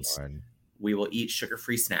oh, dear eat Lord.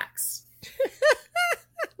 sugar-free snacks.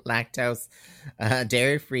 Lactose,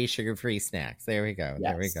 dairy-free, sugar-free snacks. There we go.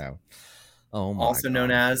 There we Yes. go. Oh my Also God.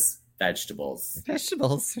 known as vegetables.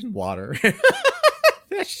 Vegetables and water.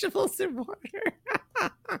 Vegetables and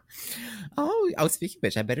water. Oh, speaking of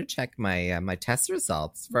which, I better check my my test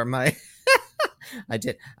results for my I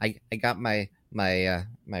did I got my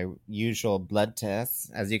usual blood tests,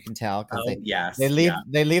 as you can tell, because Oh, yes. they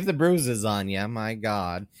leave the bruises on you. My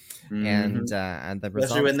God. And the Especially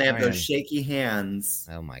results when they have are those in. shaky hands.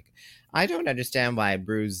 Oh my! I don't understand why I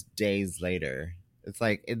bruised days later. It's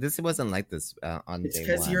like this wasn't like this on It's day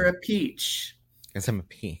because one. you're a peach. Because I'm a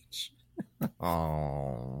peach.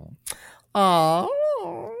 Oh,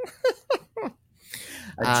 oh.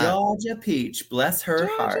 A Georgia peach. Bless her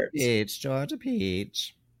heart. Georgia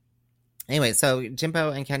peach. Anyway, so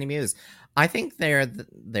Jimbo and Kenny Muse, I think they're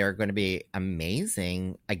going to be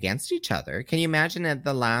amazing against each other. Can you imagine at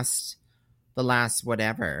the last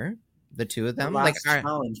whatever, the two of them, The last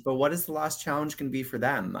challenge. But what is the last challenge going to be for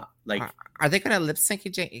them? Like, are they going to lip sync?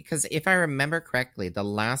 Because if I remember correctly, the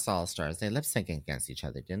last All Stars, they lip syncing against each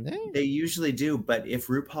other, didn't they? they usually do, but if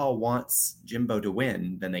RuPaul wants Jimbo to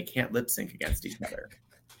win, then they can't lip sync against each other.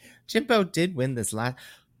 Jimbo did win this a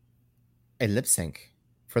lip sync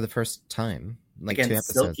for the first time, like against 2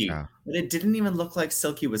 episodes Silky. now. But it didn't even look like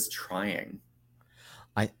Silky was trying.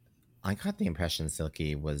 I got the impression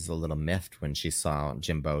Silky was a little miffed when she saw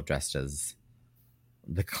Jimbo dressed as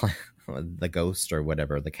the ghost or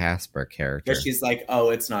whatever, the Casper character. But she's like, oh,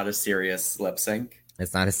 it's not a serious lip sync.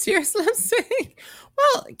 It's not a serious lip sync.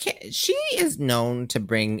 Well, she is known to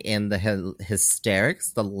bring in the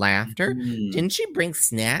hysterics, the laughter. Mm. Didn't she bring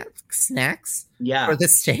snacks Yeah. for the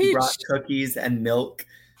stage? She brought cookies and milk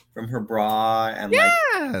from her bra and like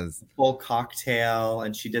a full cocktail.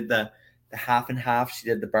 And she did the half and half. She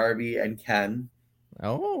did the Barbie and Ken.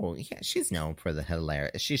 Oh, yeah. She's known for the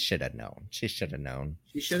hilarious. She should have known. She should have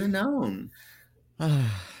known.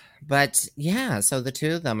 But yeah, so the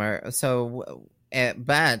two of them are so.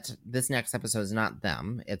 But this next episode is not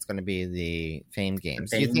them. It's going to be the Fame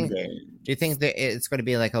Games. Do you think that it's going to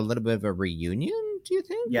be like a little bit of a reunion? Do you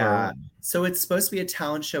think? Yeah. Or? So it's supposed to be a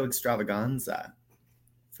talent show extravaganza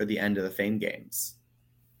for the end of the Fame Games.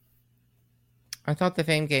 I thought the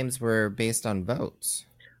Fame Games were based on votes.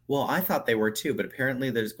 Well, I thought they were too, but apparently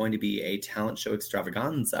there's going to be a talent show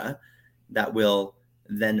extravaganza that will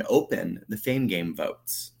then open the Fame Game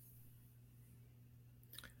votes.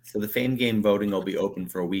 So the Fame Game voting will be open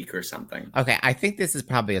for a week or something. Okay, I think this is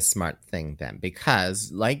probably a smart thing then,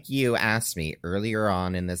 because like you asked me earlier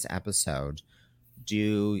on in this episode,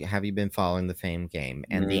 have you been following the Fame Game?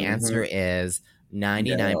 And the answer is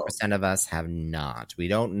 99% of us have not. We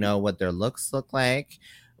don't know what their looks look like.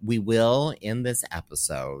 We will in this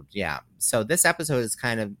episode. Yeah. So this episode is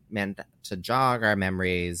kind of meant to jog our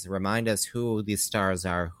memories, remind us who these stars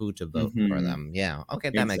are, who to vote for them. Yeah. Okay,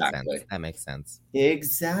 that makes sense. That makes sense.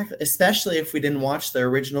 Exactly. Especially if we didn't watch the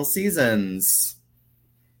original seasons.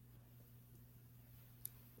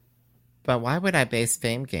 But why would I base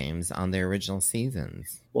Fame Games on the original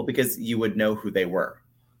seasons? Well, because you would know who they were.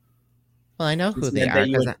 Well, I know who they are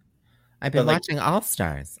because I've been watching All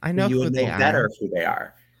Stars. I know who they are. You would know better who they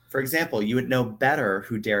are. For example, you would know better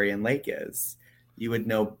who Darian Lake is. You would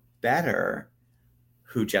know better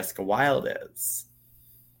who Jessica Wilde is.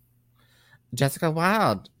 Jessica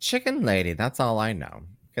Wilde, chicken lady. That's all I know.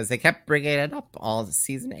 Because they kept bringing it up all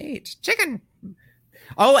season 8. Chicken.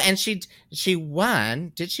 Oh, and she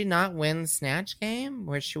won. Did she not win Snatch Game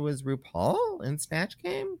where she was RuPaul in Snatch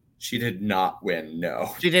Game? She did not win,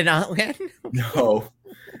 no. She did not win?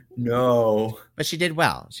 No. But she did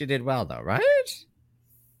well. She did well, though, right?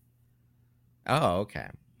 Oh, okay.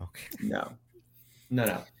 No.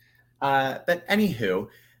 But anywho,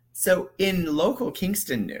 so in local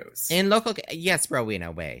Kingston news. Yes,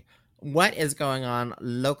 Rowena, Whey. What is going on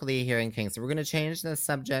locally here in Kingston? We're going to change the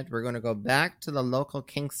subject. We're going to go back to the local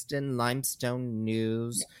Kingston Limestone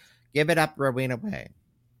news. Yeah. Give it up, Rowena, Whey.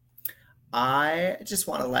 I just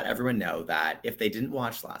want to let everyone know that if they didn't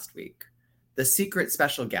watch last week, the secret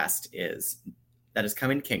special guest that is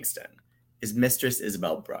coming to Kingston is Mistress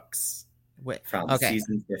Isabel Brooks from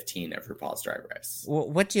season 15 of RuPaul's Drag Race.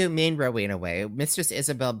 What do you mean, Rowena Whey? Mistress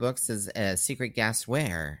Isabel Brooks is a secret guest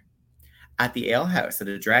where? At the Ale House at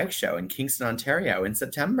a drag show in Kingston, Ontario in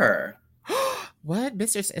September. What?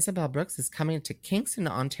 Mistress Isabel Brooks is coming to Kingston,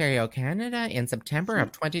 Ontario, Canada in September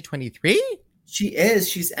of 2023? She is.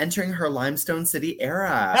 She's entering her Limestone City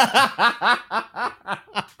era.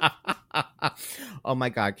 Oh my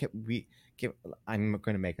God. I'm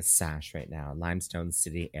going to make a sash right now. Limestone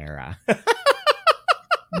City era.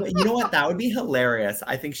 But you know what? That would be hilarious.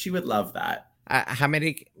 I think she would love that. How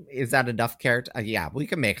many is that enough character? Yeah, we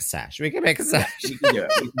can make a sash. We can make a sash. We can do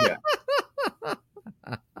it. We can do it.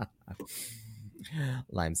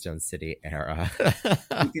 Limestone City era.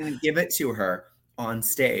 We can give it to her on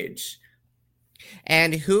stage.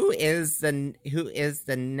 And who is the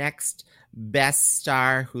next best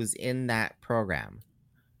star who's in that program?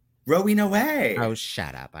 Rowena Whey. Oh,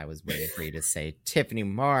 shut up. I was waiting for you to say Tyffanie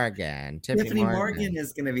Morgan. Tyffanie Morgan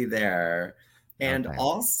is going to be there. And Okay.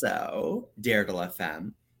 also Dare to La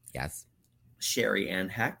Femme. Yes. Sherry Ann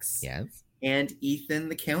Hex. Yes. And Ethan,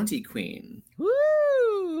 the County Queen.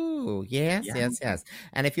 Woo! Yes, Yeah. yes.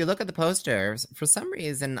 And if you look at the posters, for some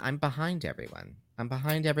reason, I'm behind everyone.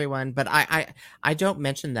 But I don't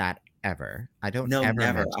mention that ever. I don't No, ever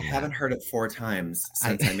never. mention I haven't that. heard it 4 times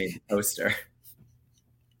since I made the poster.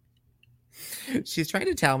 She's trying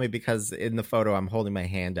to tell me because in the photo I'm holding my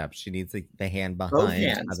hand up. She needs the hand behind. Both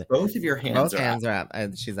hands. Both of your hands Both are hands up. are up.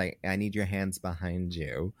 And she's like, I need your hands behind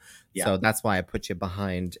you. Yeah. So that's why I put you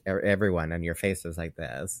behind everyone and your face is like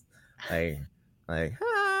this. Like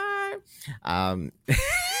hi.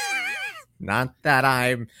 Not that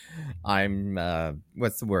I'm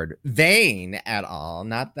what's the word? Vain at all.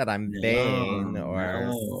 Not that I'm vain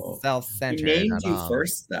or self-centered. I named you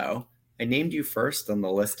first, though. I named you first on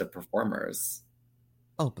the list of performers.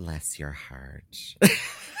 Oh, bless your heart.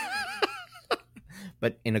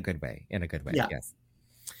 But in a good way. Yeah. Yes.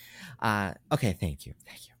 Okay, thank you.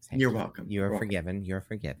 You're welcome. You're forgiven.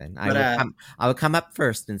 But, I will come up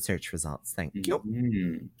first in search results. Thank you.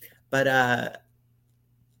 Mm-hmm. But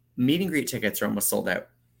meet and greet tickets are almost sold out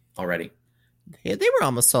already. They were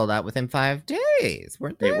almost sold out within 5 days,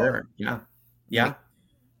 weren't they? They were. Yeah. Yeah.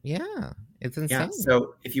 It's insane. Yeah.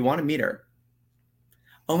 So if you want to meet her,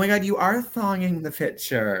 oh my God, you are thonging the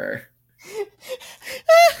picture.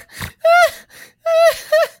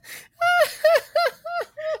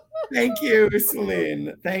 Thank you,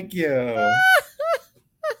 Celine. Thank you.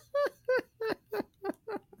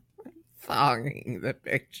 Thonging the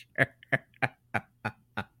picture.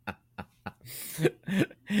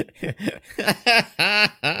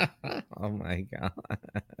 Oh my God.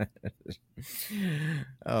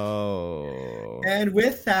 Oh. And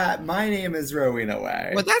with that, my name is Rowena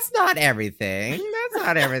Whey. Well, that's not everything.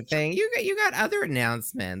 You got other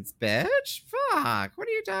announcements, bitch. Fuck. What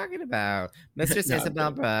are you talking about? Mistress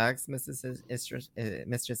Isabel Brooks. Mistress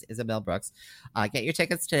Isabel Brooks. Get your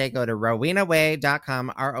tickets today. Go to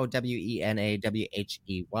rowenaway.com,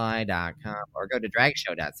 ROWENAWHEY.com, or go to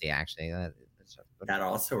dragshow.ca, actually. That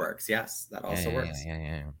also works. Yes, that also works.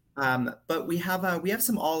 Yeah. But we have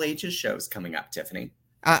some all ages shows coming up, Tyffanie.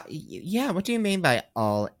 Yeah. What do you mean by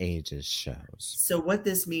all ages shows? So what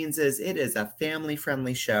this means is it is a family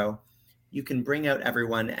friendly show. You can bring out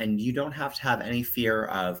everyone, and you don't have to have any fear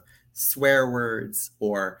of swear words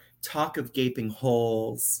or talk of gaping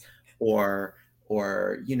holes or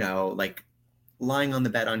like lying on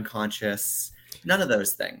the bed unconscious. None of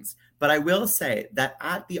those things. But I will say that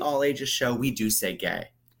at the all ages show, we do say gay.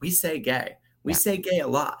 We say gay. We say gay a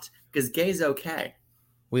lot because gay's okay.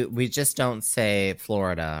 We just don't say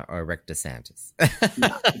Florida or Rick DeSantis.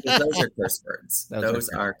 Yeah, because those are curse words. Those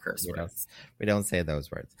are curse words. We don't say those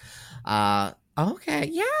words. Okay.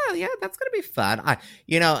 Yeah. That's going to be fun.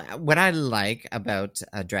 What I like about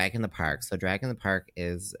Drag in the Park. So Drag in the Park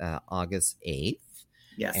is August 8th.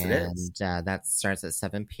 Yes, it is. And that starts at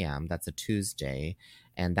 7 p.m. That's a Tuesday.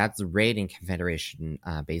 And that's Raiding Confederation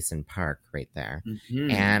Basin Park right there.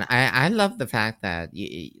 Mm-hmm. And I love the fact that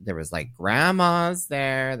there was like grandmas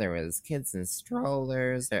there. There was kids in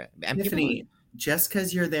strollers. And Tiffany, just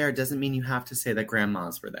because you're there doesn't mean you have to say that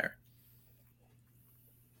grandmas were there.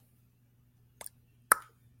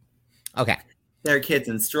 Okay. There are kids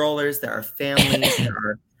in strollers. There are families. There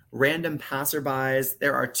are random passerbys.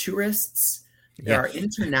 There are tourists. There are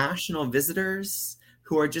international visitors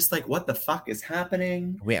who are just like, what the fuck is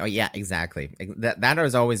happening? Yeah, exactly. That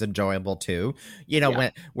is always enjoyable too.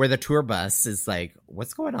 Where the tour bus is like,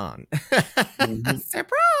 what's going on? Mm-hmm.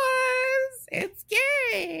 Surprise! It's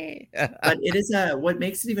gay. But it is what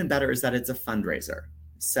makes it even better is that it's a fundraiser.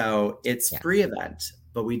 So it's free event,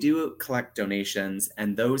 but we do collect donations,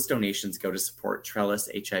 and those donations go to support Trellis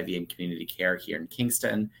HIV and Community Care here in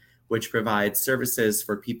Kingston, which provides services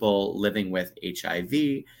for people living with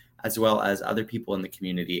HIV, as well as other people in the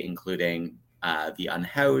community, including the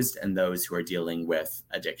unhoused and those who are dealing with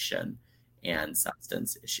addiction and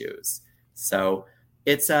substance issues. So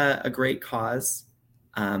It's a great cause.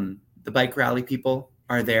 The bike rally people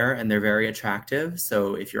are there and they're very attractive.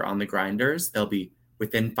 So if you're on the grinders, they'll be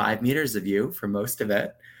within 5 meters of you for most of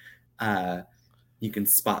it. Uh, you can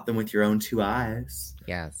spot them with your own two eyes.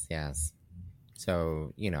 Yes, yes.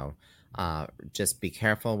 So, just be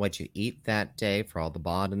careful what you eat that day for all the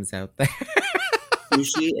bottoms out there.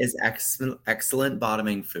 Sushi is excellent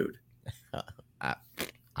bottoming food. uh,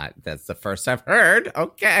 that's the first I've heard.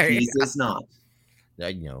 Okay. Cheese is not.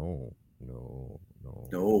 No.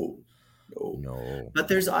 But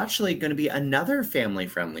there's actually going to be another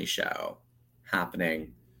family-friendly show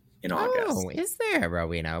happening in August. Oh, is there,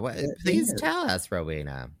 Rowena? Please tell us,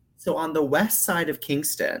 Rowena. So on the west side of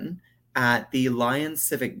Kingston, at the Lions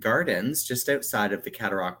Civic Gardens, just outside of the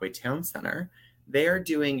Cataraqui Town Center, they are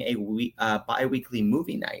doing a bi-weekly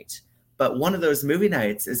movie night. But one of those movie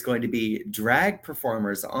nights is going to be drag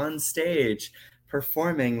performers on stage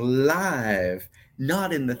performing live,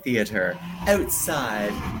 not in the theater,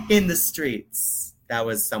 outside in the streets. That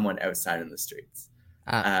was someone outside in the streets.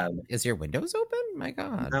 Is your windows open? My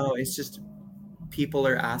God. No, it's just people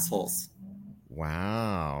are assholes.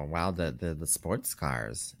 Wow. The sports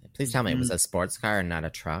cars. Please tell me it was a sports car and not a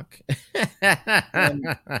truck.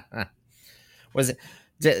 Was it?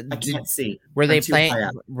 I can't see. Were they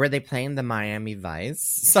playing the Miami Vice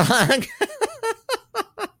song?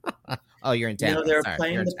 Oh, you're in Tampa. No, they're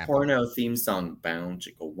playing the porno theme song. Bound,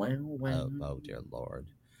 chicka, wow, wow. Oh, dear Lord.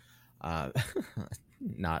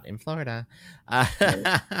 Not in Florida.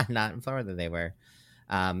 Not in Florida. They were.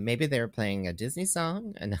 Maybe they were playing a Disney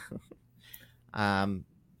song.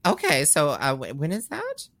 Okay, so when is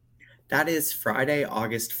that? That is Friday,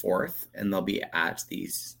 August 4th, and they'll be at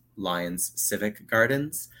these Lions Civic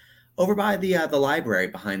Gardens over by the library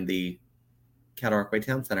behind the Cataraqui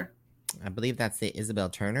Town Center. I believe that's the Isabel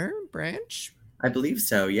Turner branch. I believe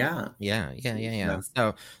so, yeah. Yeah.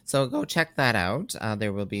 So go check that out.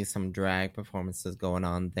 There will be some drag performances going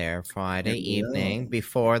on there Friday evening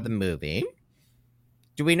before the movie.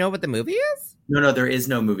 Do we know what the movie is? No, there is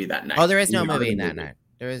no movie that night. Oh, there is no movie that night.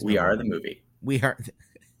 There is. We are the movie. We are.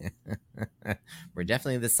 We're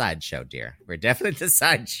definitely the sideshow, dear. We're definitely the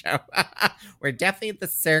sideshow. We're definitely the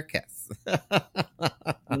circus.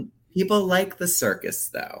 People like the circus,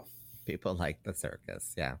 though. People like the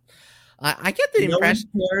circus, yeah. I get the impression.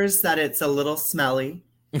 No one cares that it's a little smelly.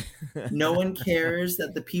 No one cares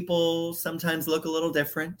that the people sometimes look a little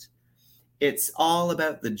different. It's all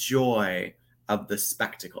about the joy of the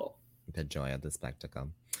spectacle. The joy of the spectacle.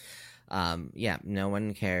 Yeah, no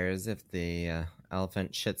one cares if the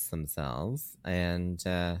elephant shits themselves. And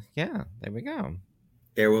yeah, there we go.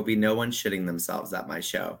 There will be no one shitting themselves at my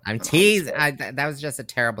show. I'm teasing. That was just a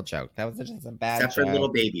terrible joke. That was just a bad joke. Except for little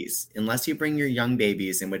babies. Unless you bring your young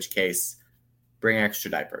babies, in which case, bring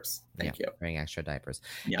extra diapers. Thank you. Bring extra diapers.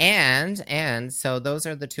 Yeah. And so those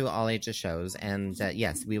are the two all ages shows. And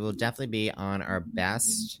yes, we will definitely be on our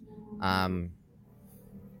best.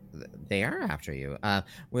 They are after you.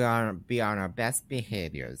 We are be on our best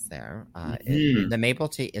behaviors there. The Maple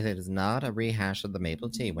Tea, it is not a rehash of the Maple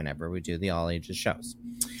Tea whenever we do the all ages shows.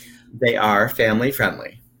 They are family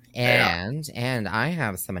friendly. And I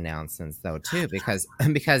have some announcements though too, because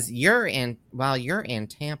you're in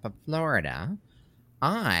Tampa, Florida,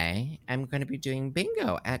 I am going to be doing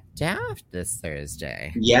bingo at Daft this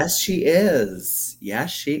Thursday. Yes, she is.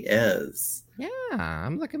 Yeah,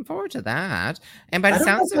 I'm looking forward to that. And by the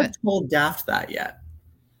sounds of it, I've told Daft that yet.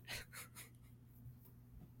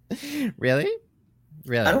 Really?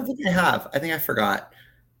 I don't think I have. I think I forgot.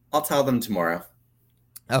 I'll tell them tomorrow.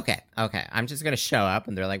 Okay. I'm just going to show up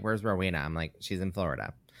and they're like, where's Rowena? I'm like, she's in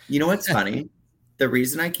Florida. You know what's funny? The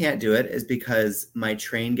reason I can't do it is because my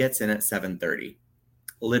train gets in at 7:30.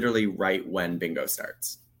 Literally right when bingo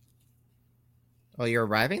starts. Oh, you're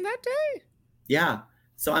arriving that day? Yeah.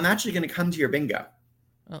 So I'm actually going to come to your bingo.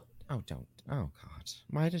 Oh, don't. Oh, God.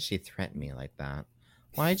 Why does she threaten me like that?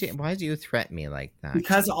 Why do you threaten me like that?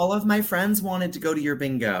 Because all of my friends wanted to go to your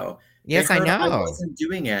bingo. Yes, I know. I wasn't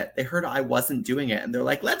doing it. They heard I wasn't doing it, and they're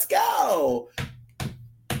like, let's go.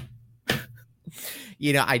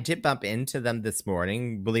 You know, I did bump into them this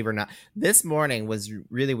morning, believe it or not. This morning was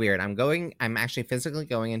really weird. I'm actually physically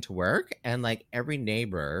going into work, and like every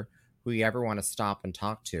neighbor who you ever want to stop and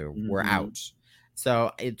talk to were out.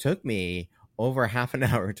 So it took me over half an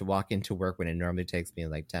hour to walk into work when it normally takes me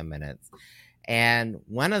like 10 minutes. And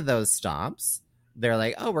one of those stops, they're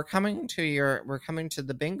like, oh, we're coming to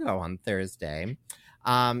the bingo on Thursday.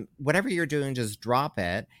 Whatever you're doing, just drop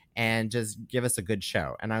it and just give us a good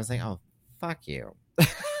show. And I was like, oh, fuck you.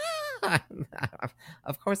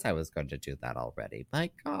 Of course I was going to do that already.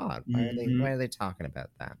 My God, Mhm. why are they talking about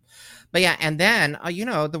that? But yeah, and then,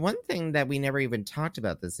 the one thing that we never even talked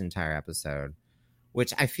about this entire episode,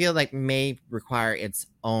 which I feel like may require its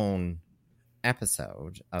own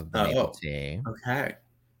episode of the Maple Oh, Tea, okay.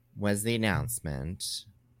 was the announcement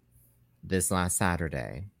this last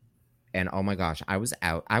Saturday. And oh my gosh, I was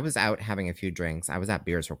out having a few drinks. I was at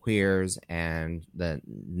Beers for Queers, and the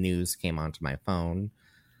news came onto my phone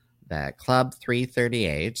that Club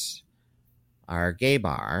 338, our gay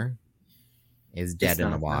bar, is dead It's in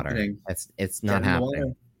the not water. happening. It's Dead not in the happening.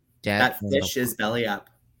 water. Dead That in the fish is belly up.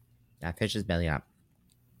 That fish is belly up.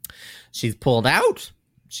 She's pulled out.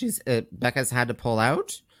 Becca's had to pull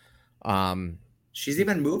out. She's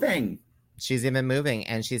even moving. She's even moving,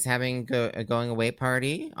 and she's having a going away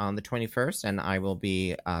party on the 21st, and I will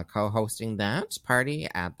be co-hosting that party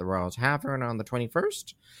at the Royal Tavern on the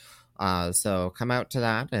 21st. So come out to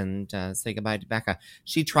that and say goodbye to Becca.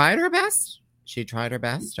 She tried her best.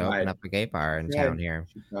 To open up a gay bar in town here.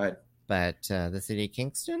 She tried. But the city of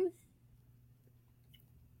Kingston?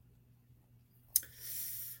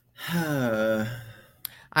 I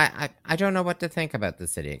don't know what to think about the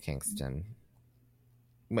city of Kingston.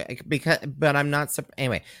 But I'm not.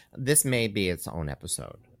 Anyway, this may be its own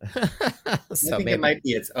episode. So I think it might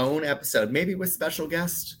be its own episode, maybe with special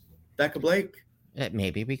guest Becca Blake.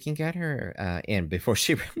 Maybe we can get her in before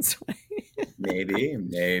she runs away. Maybe.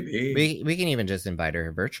 We can even just invite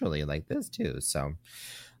her virtually like this too. So,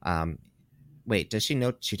 wait, does she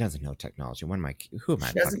know? She doesn't know technology. Who am I kidding?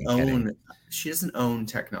 She doesn't own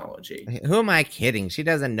technology. Who am I kidding? She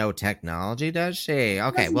doesn't know technology, does she?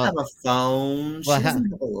 Okay, she doesn't have a phone. She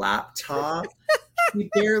doesn't have a laptop. She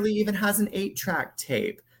barely even has an 8-track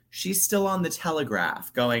tape. She's still on the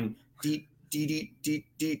telegraph going deet deet deet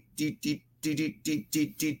deet deet deet deet deet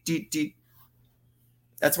deet deet deet deet.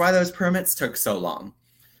 That's why those permits took so long.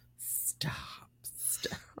 Stop.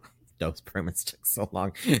 Those permits took so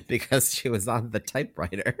long because she was on the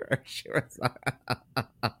typewriter.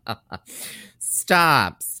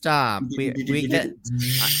 Stop. We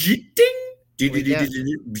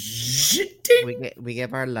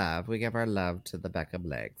give our love. We give our love to the Becca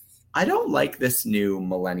Blakes. I don't like this new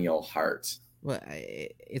millennial heart. Well,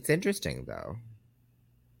 it's interesting though.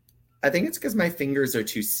 I think it's because my fingers are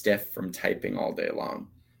too stiff from typing all day long.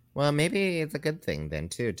 Well, maybe it's a good thing then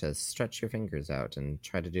too to stretch your fingers out and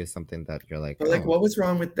try to do something that you're like. But what was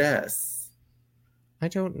wrong with this? I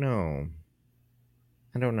don't know.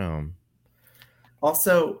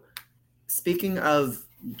 Also, speaking of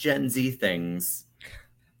Gen Z things,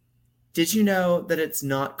 did you know that it's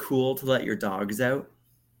not cool to let your dogs out?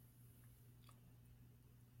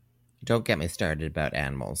 Don't get me started about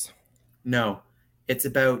animals. No, it's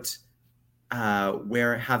about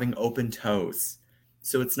having open toes.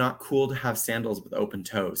 So it's not cool to have sandals with open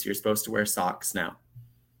toes. You're supposed to wear socks now.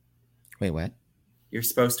 Wait, what? You're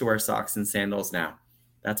supposed to wear socks and sandals now.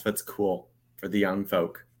 That's what's cool for the young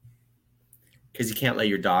folk. Because you can't let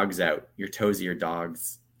your dogs out. Your toes are your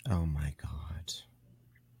dogs. Oh my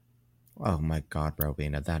God,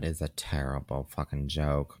 Rowena. That is a terrible fucking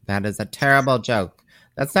joke. That is a terrible joke.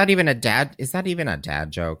 That's not even a dad. Is that even a dad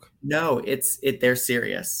joke? No, they're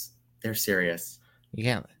serious. They're serious. You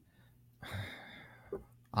can't.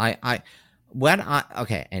 Okay,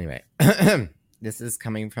 anyway. This is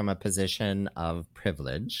coming from a position of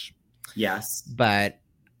privilege. Yes. But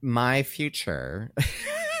my future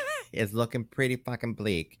is looking pretty fucking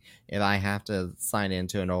bleak if I have to sign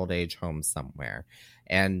into an old age home somewhere.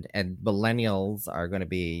 And millennials are going to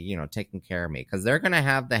be, taking care of me because they're going to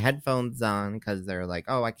have the headphones on because they're like,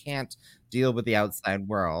 oh, I can't deal with the outside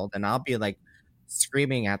world. And I'll be like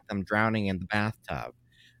screaming at them, drowning in the bathtub.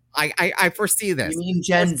 I foresee this. You mean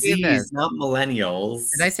Gen Zs, not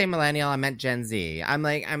millennials. Did I say millennial? I meant Gen Z. I'm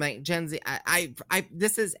like Gen Z. I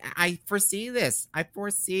foresee this.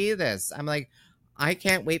 I'm like, I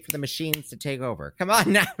can't wait for the machines to take over. Come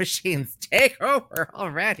on now, machines, take over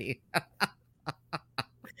already.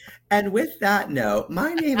 And with that note,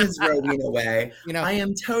 my name is Rowena Whey. I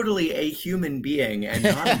am totally a human being and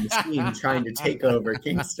not a machine trying to take over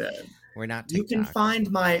Kingston. We're not TikTok. You can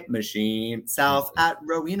find my machine self at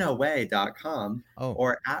rowenaway.com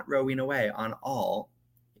or at Rowena Whey on all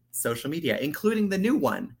social media, including the new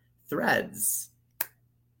one, Threads.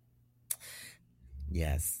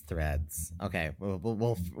 Yes, Threads. Okay,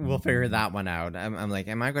 we'll figure that one out. I'm like,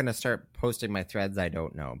 am I going to start posting my Threads? I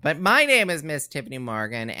don't know. But my name is Miss Tyffanie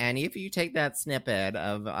Morgan, and if you take that snippet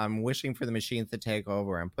of I'm wishing for the machines to take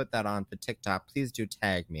over and put that on for TikTok, please do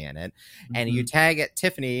tag me in it. Mm-hmm. And you tag it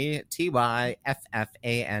Tyffanie, Tyffanie,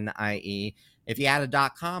 If you add a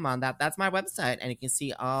 .com on that, that's my website, and you can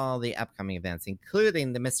see all the upcoming events,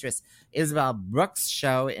 including the Mistress Isabel Brooks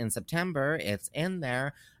show in September. It's in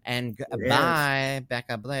there. And goodbye,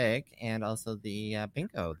 Becca Blake, and also the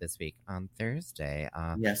bingo this week on Thursday.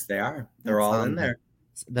 Yes, they are. They're all in there.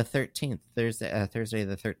 The 13th, Thursday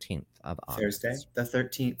the 13th of August. Thursday the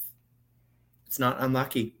 13th. It's not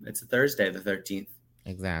unlucky. It's a Thursday the 13th.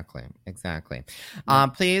 Exactly.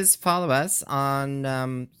 Please follow us on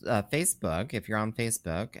Facebook. If you're on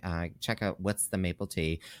Facebook, check out What's the Maple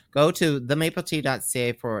Tea. Go to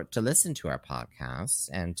themapletea.ca to listen to our podcasts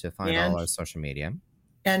and to find all our social media.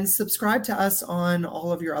 And subscribe to us on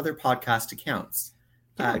all of your other podcast accounts.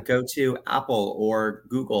 Go to Apple or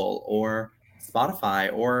Google or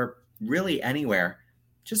Spotify or really anywhere.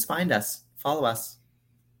 Just find us. Follow us.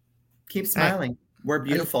 Keep smiling. We're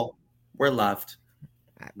beautiful. We're loved.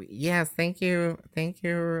 Yes, thank you,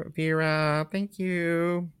 Vera. Thank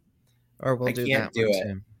you. Or we'll do that. You're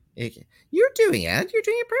doing it. You're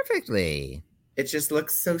doing it perfectly. It just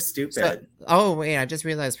looks so stupid. Wait, I just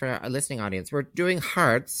realized for our listening audience, we're doing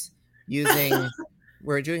hearts using.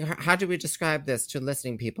 How do we describe this to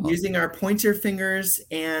listening people? Using our pointer fingers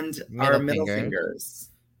and our middle fingers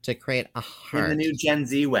to create a heart. In the new Gen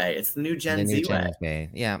Z way. It's the new Gen Z way.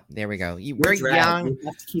 Yeah, there we go. We're young. We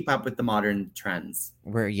have to keep up with the modern trends.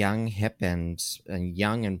 We're young, hip, and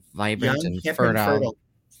young and vibrant and fertile.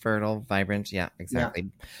 Fertile, vibrant. Yeah, exactly.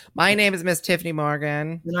 Yeah. My name is Miss Tyffanie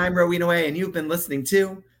Morgan. And I'm Rowena Whey, and you've been listening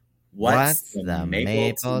to What's the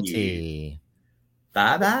Maple Tea?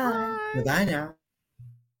 Bye-bye. Bye-bye now.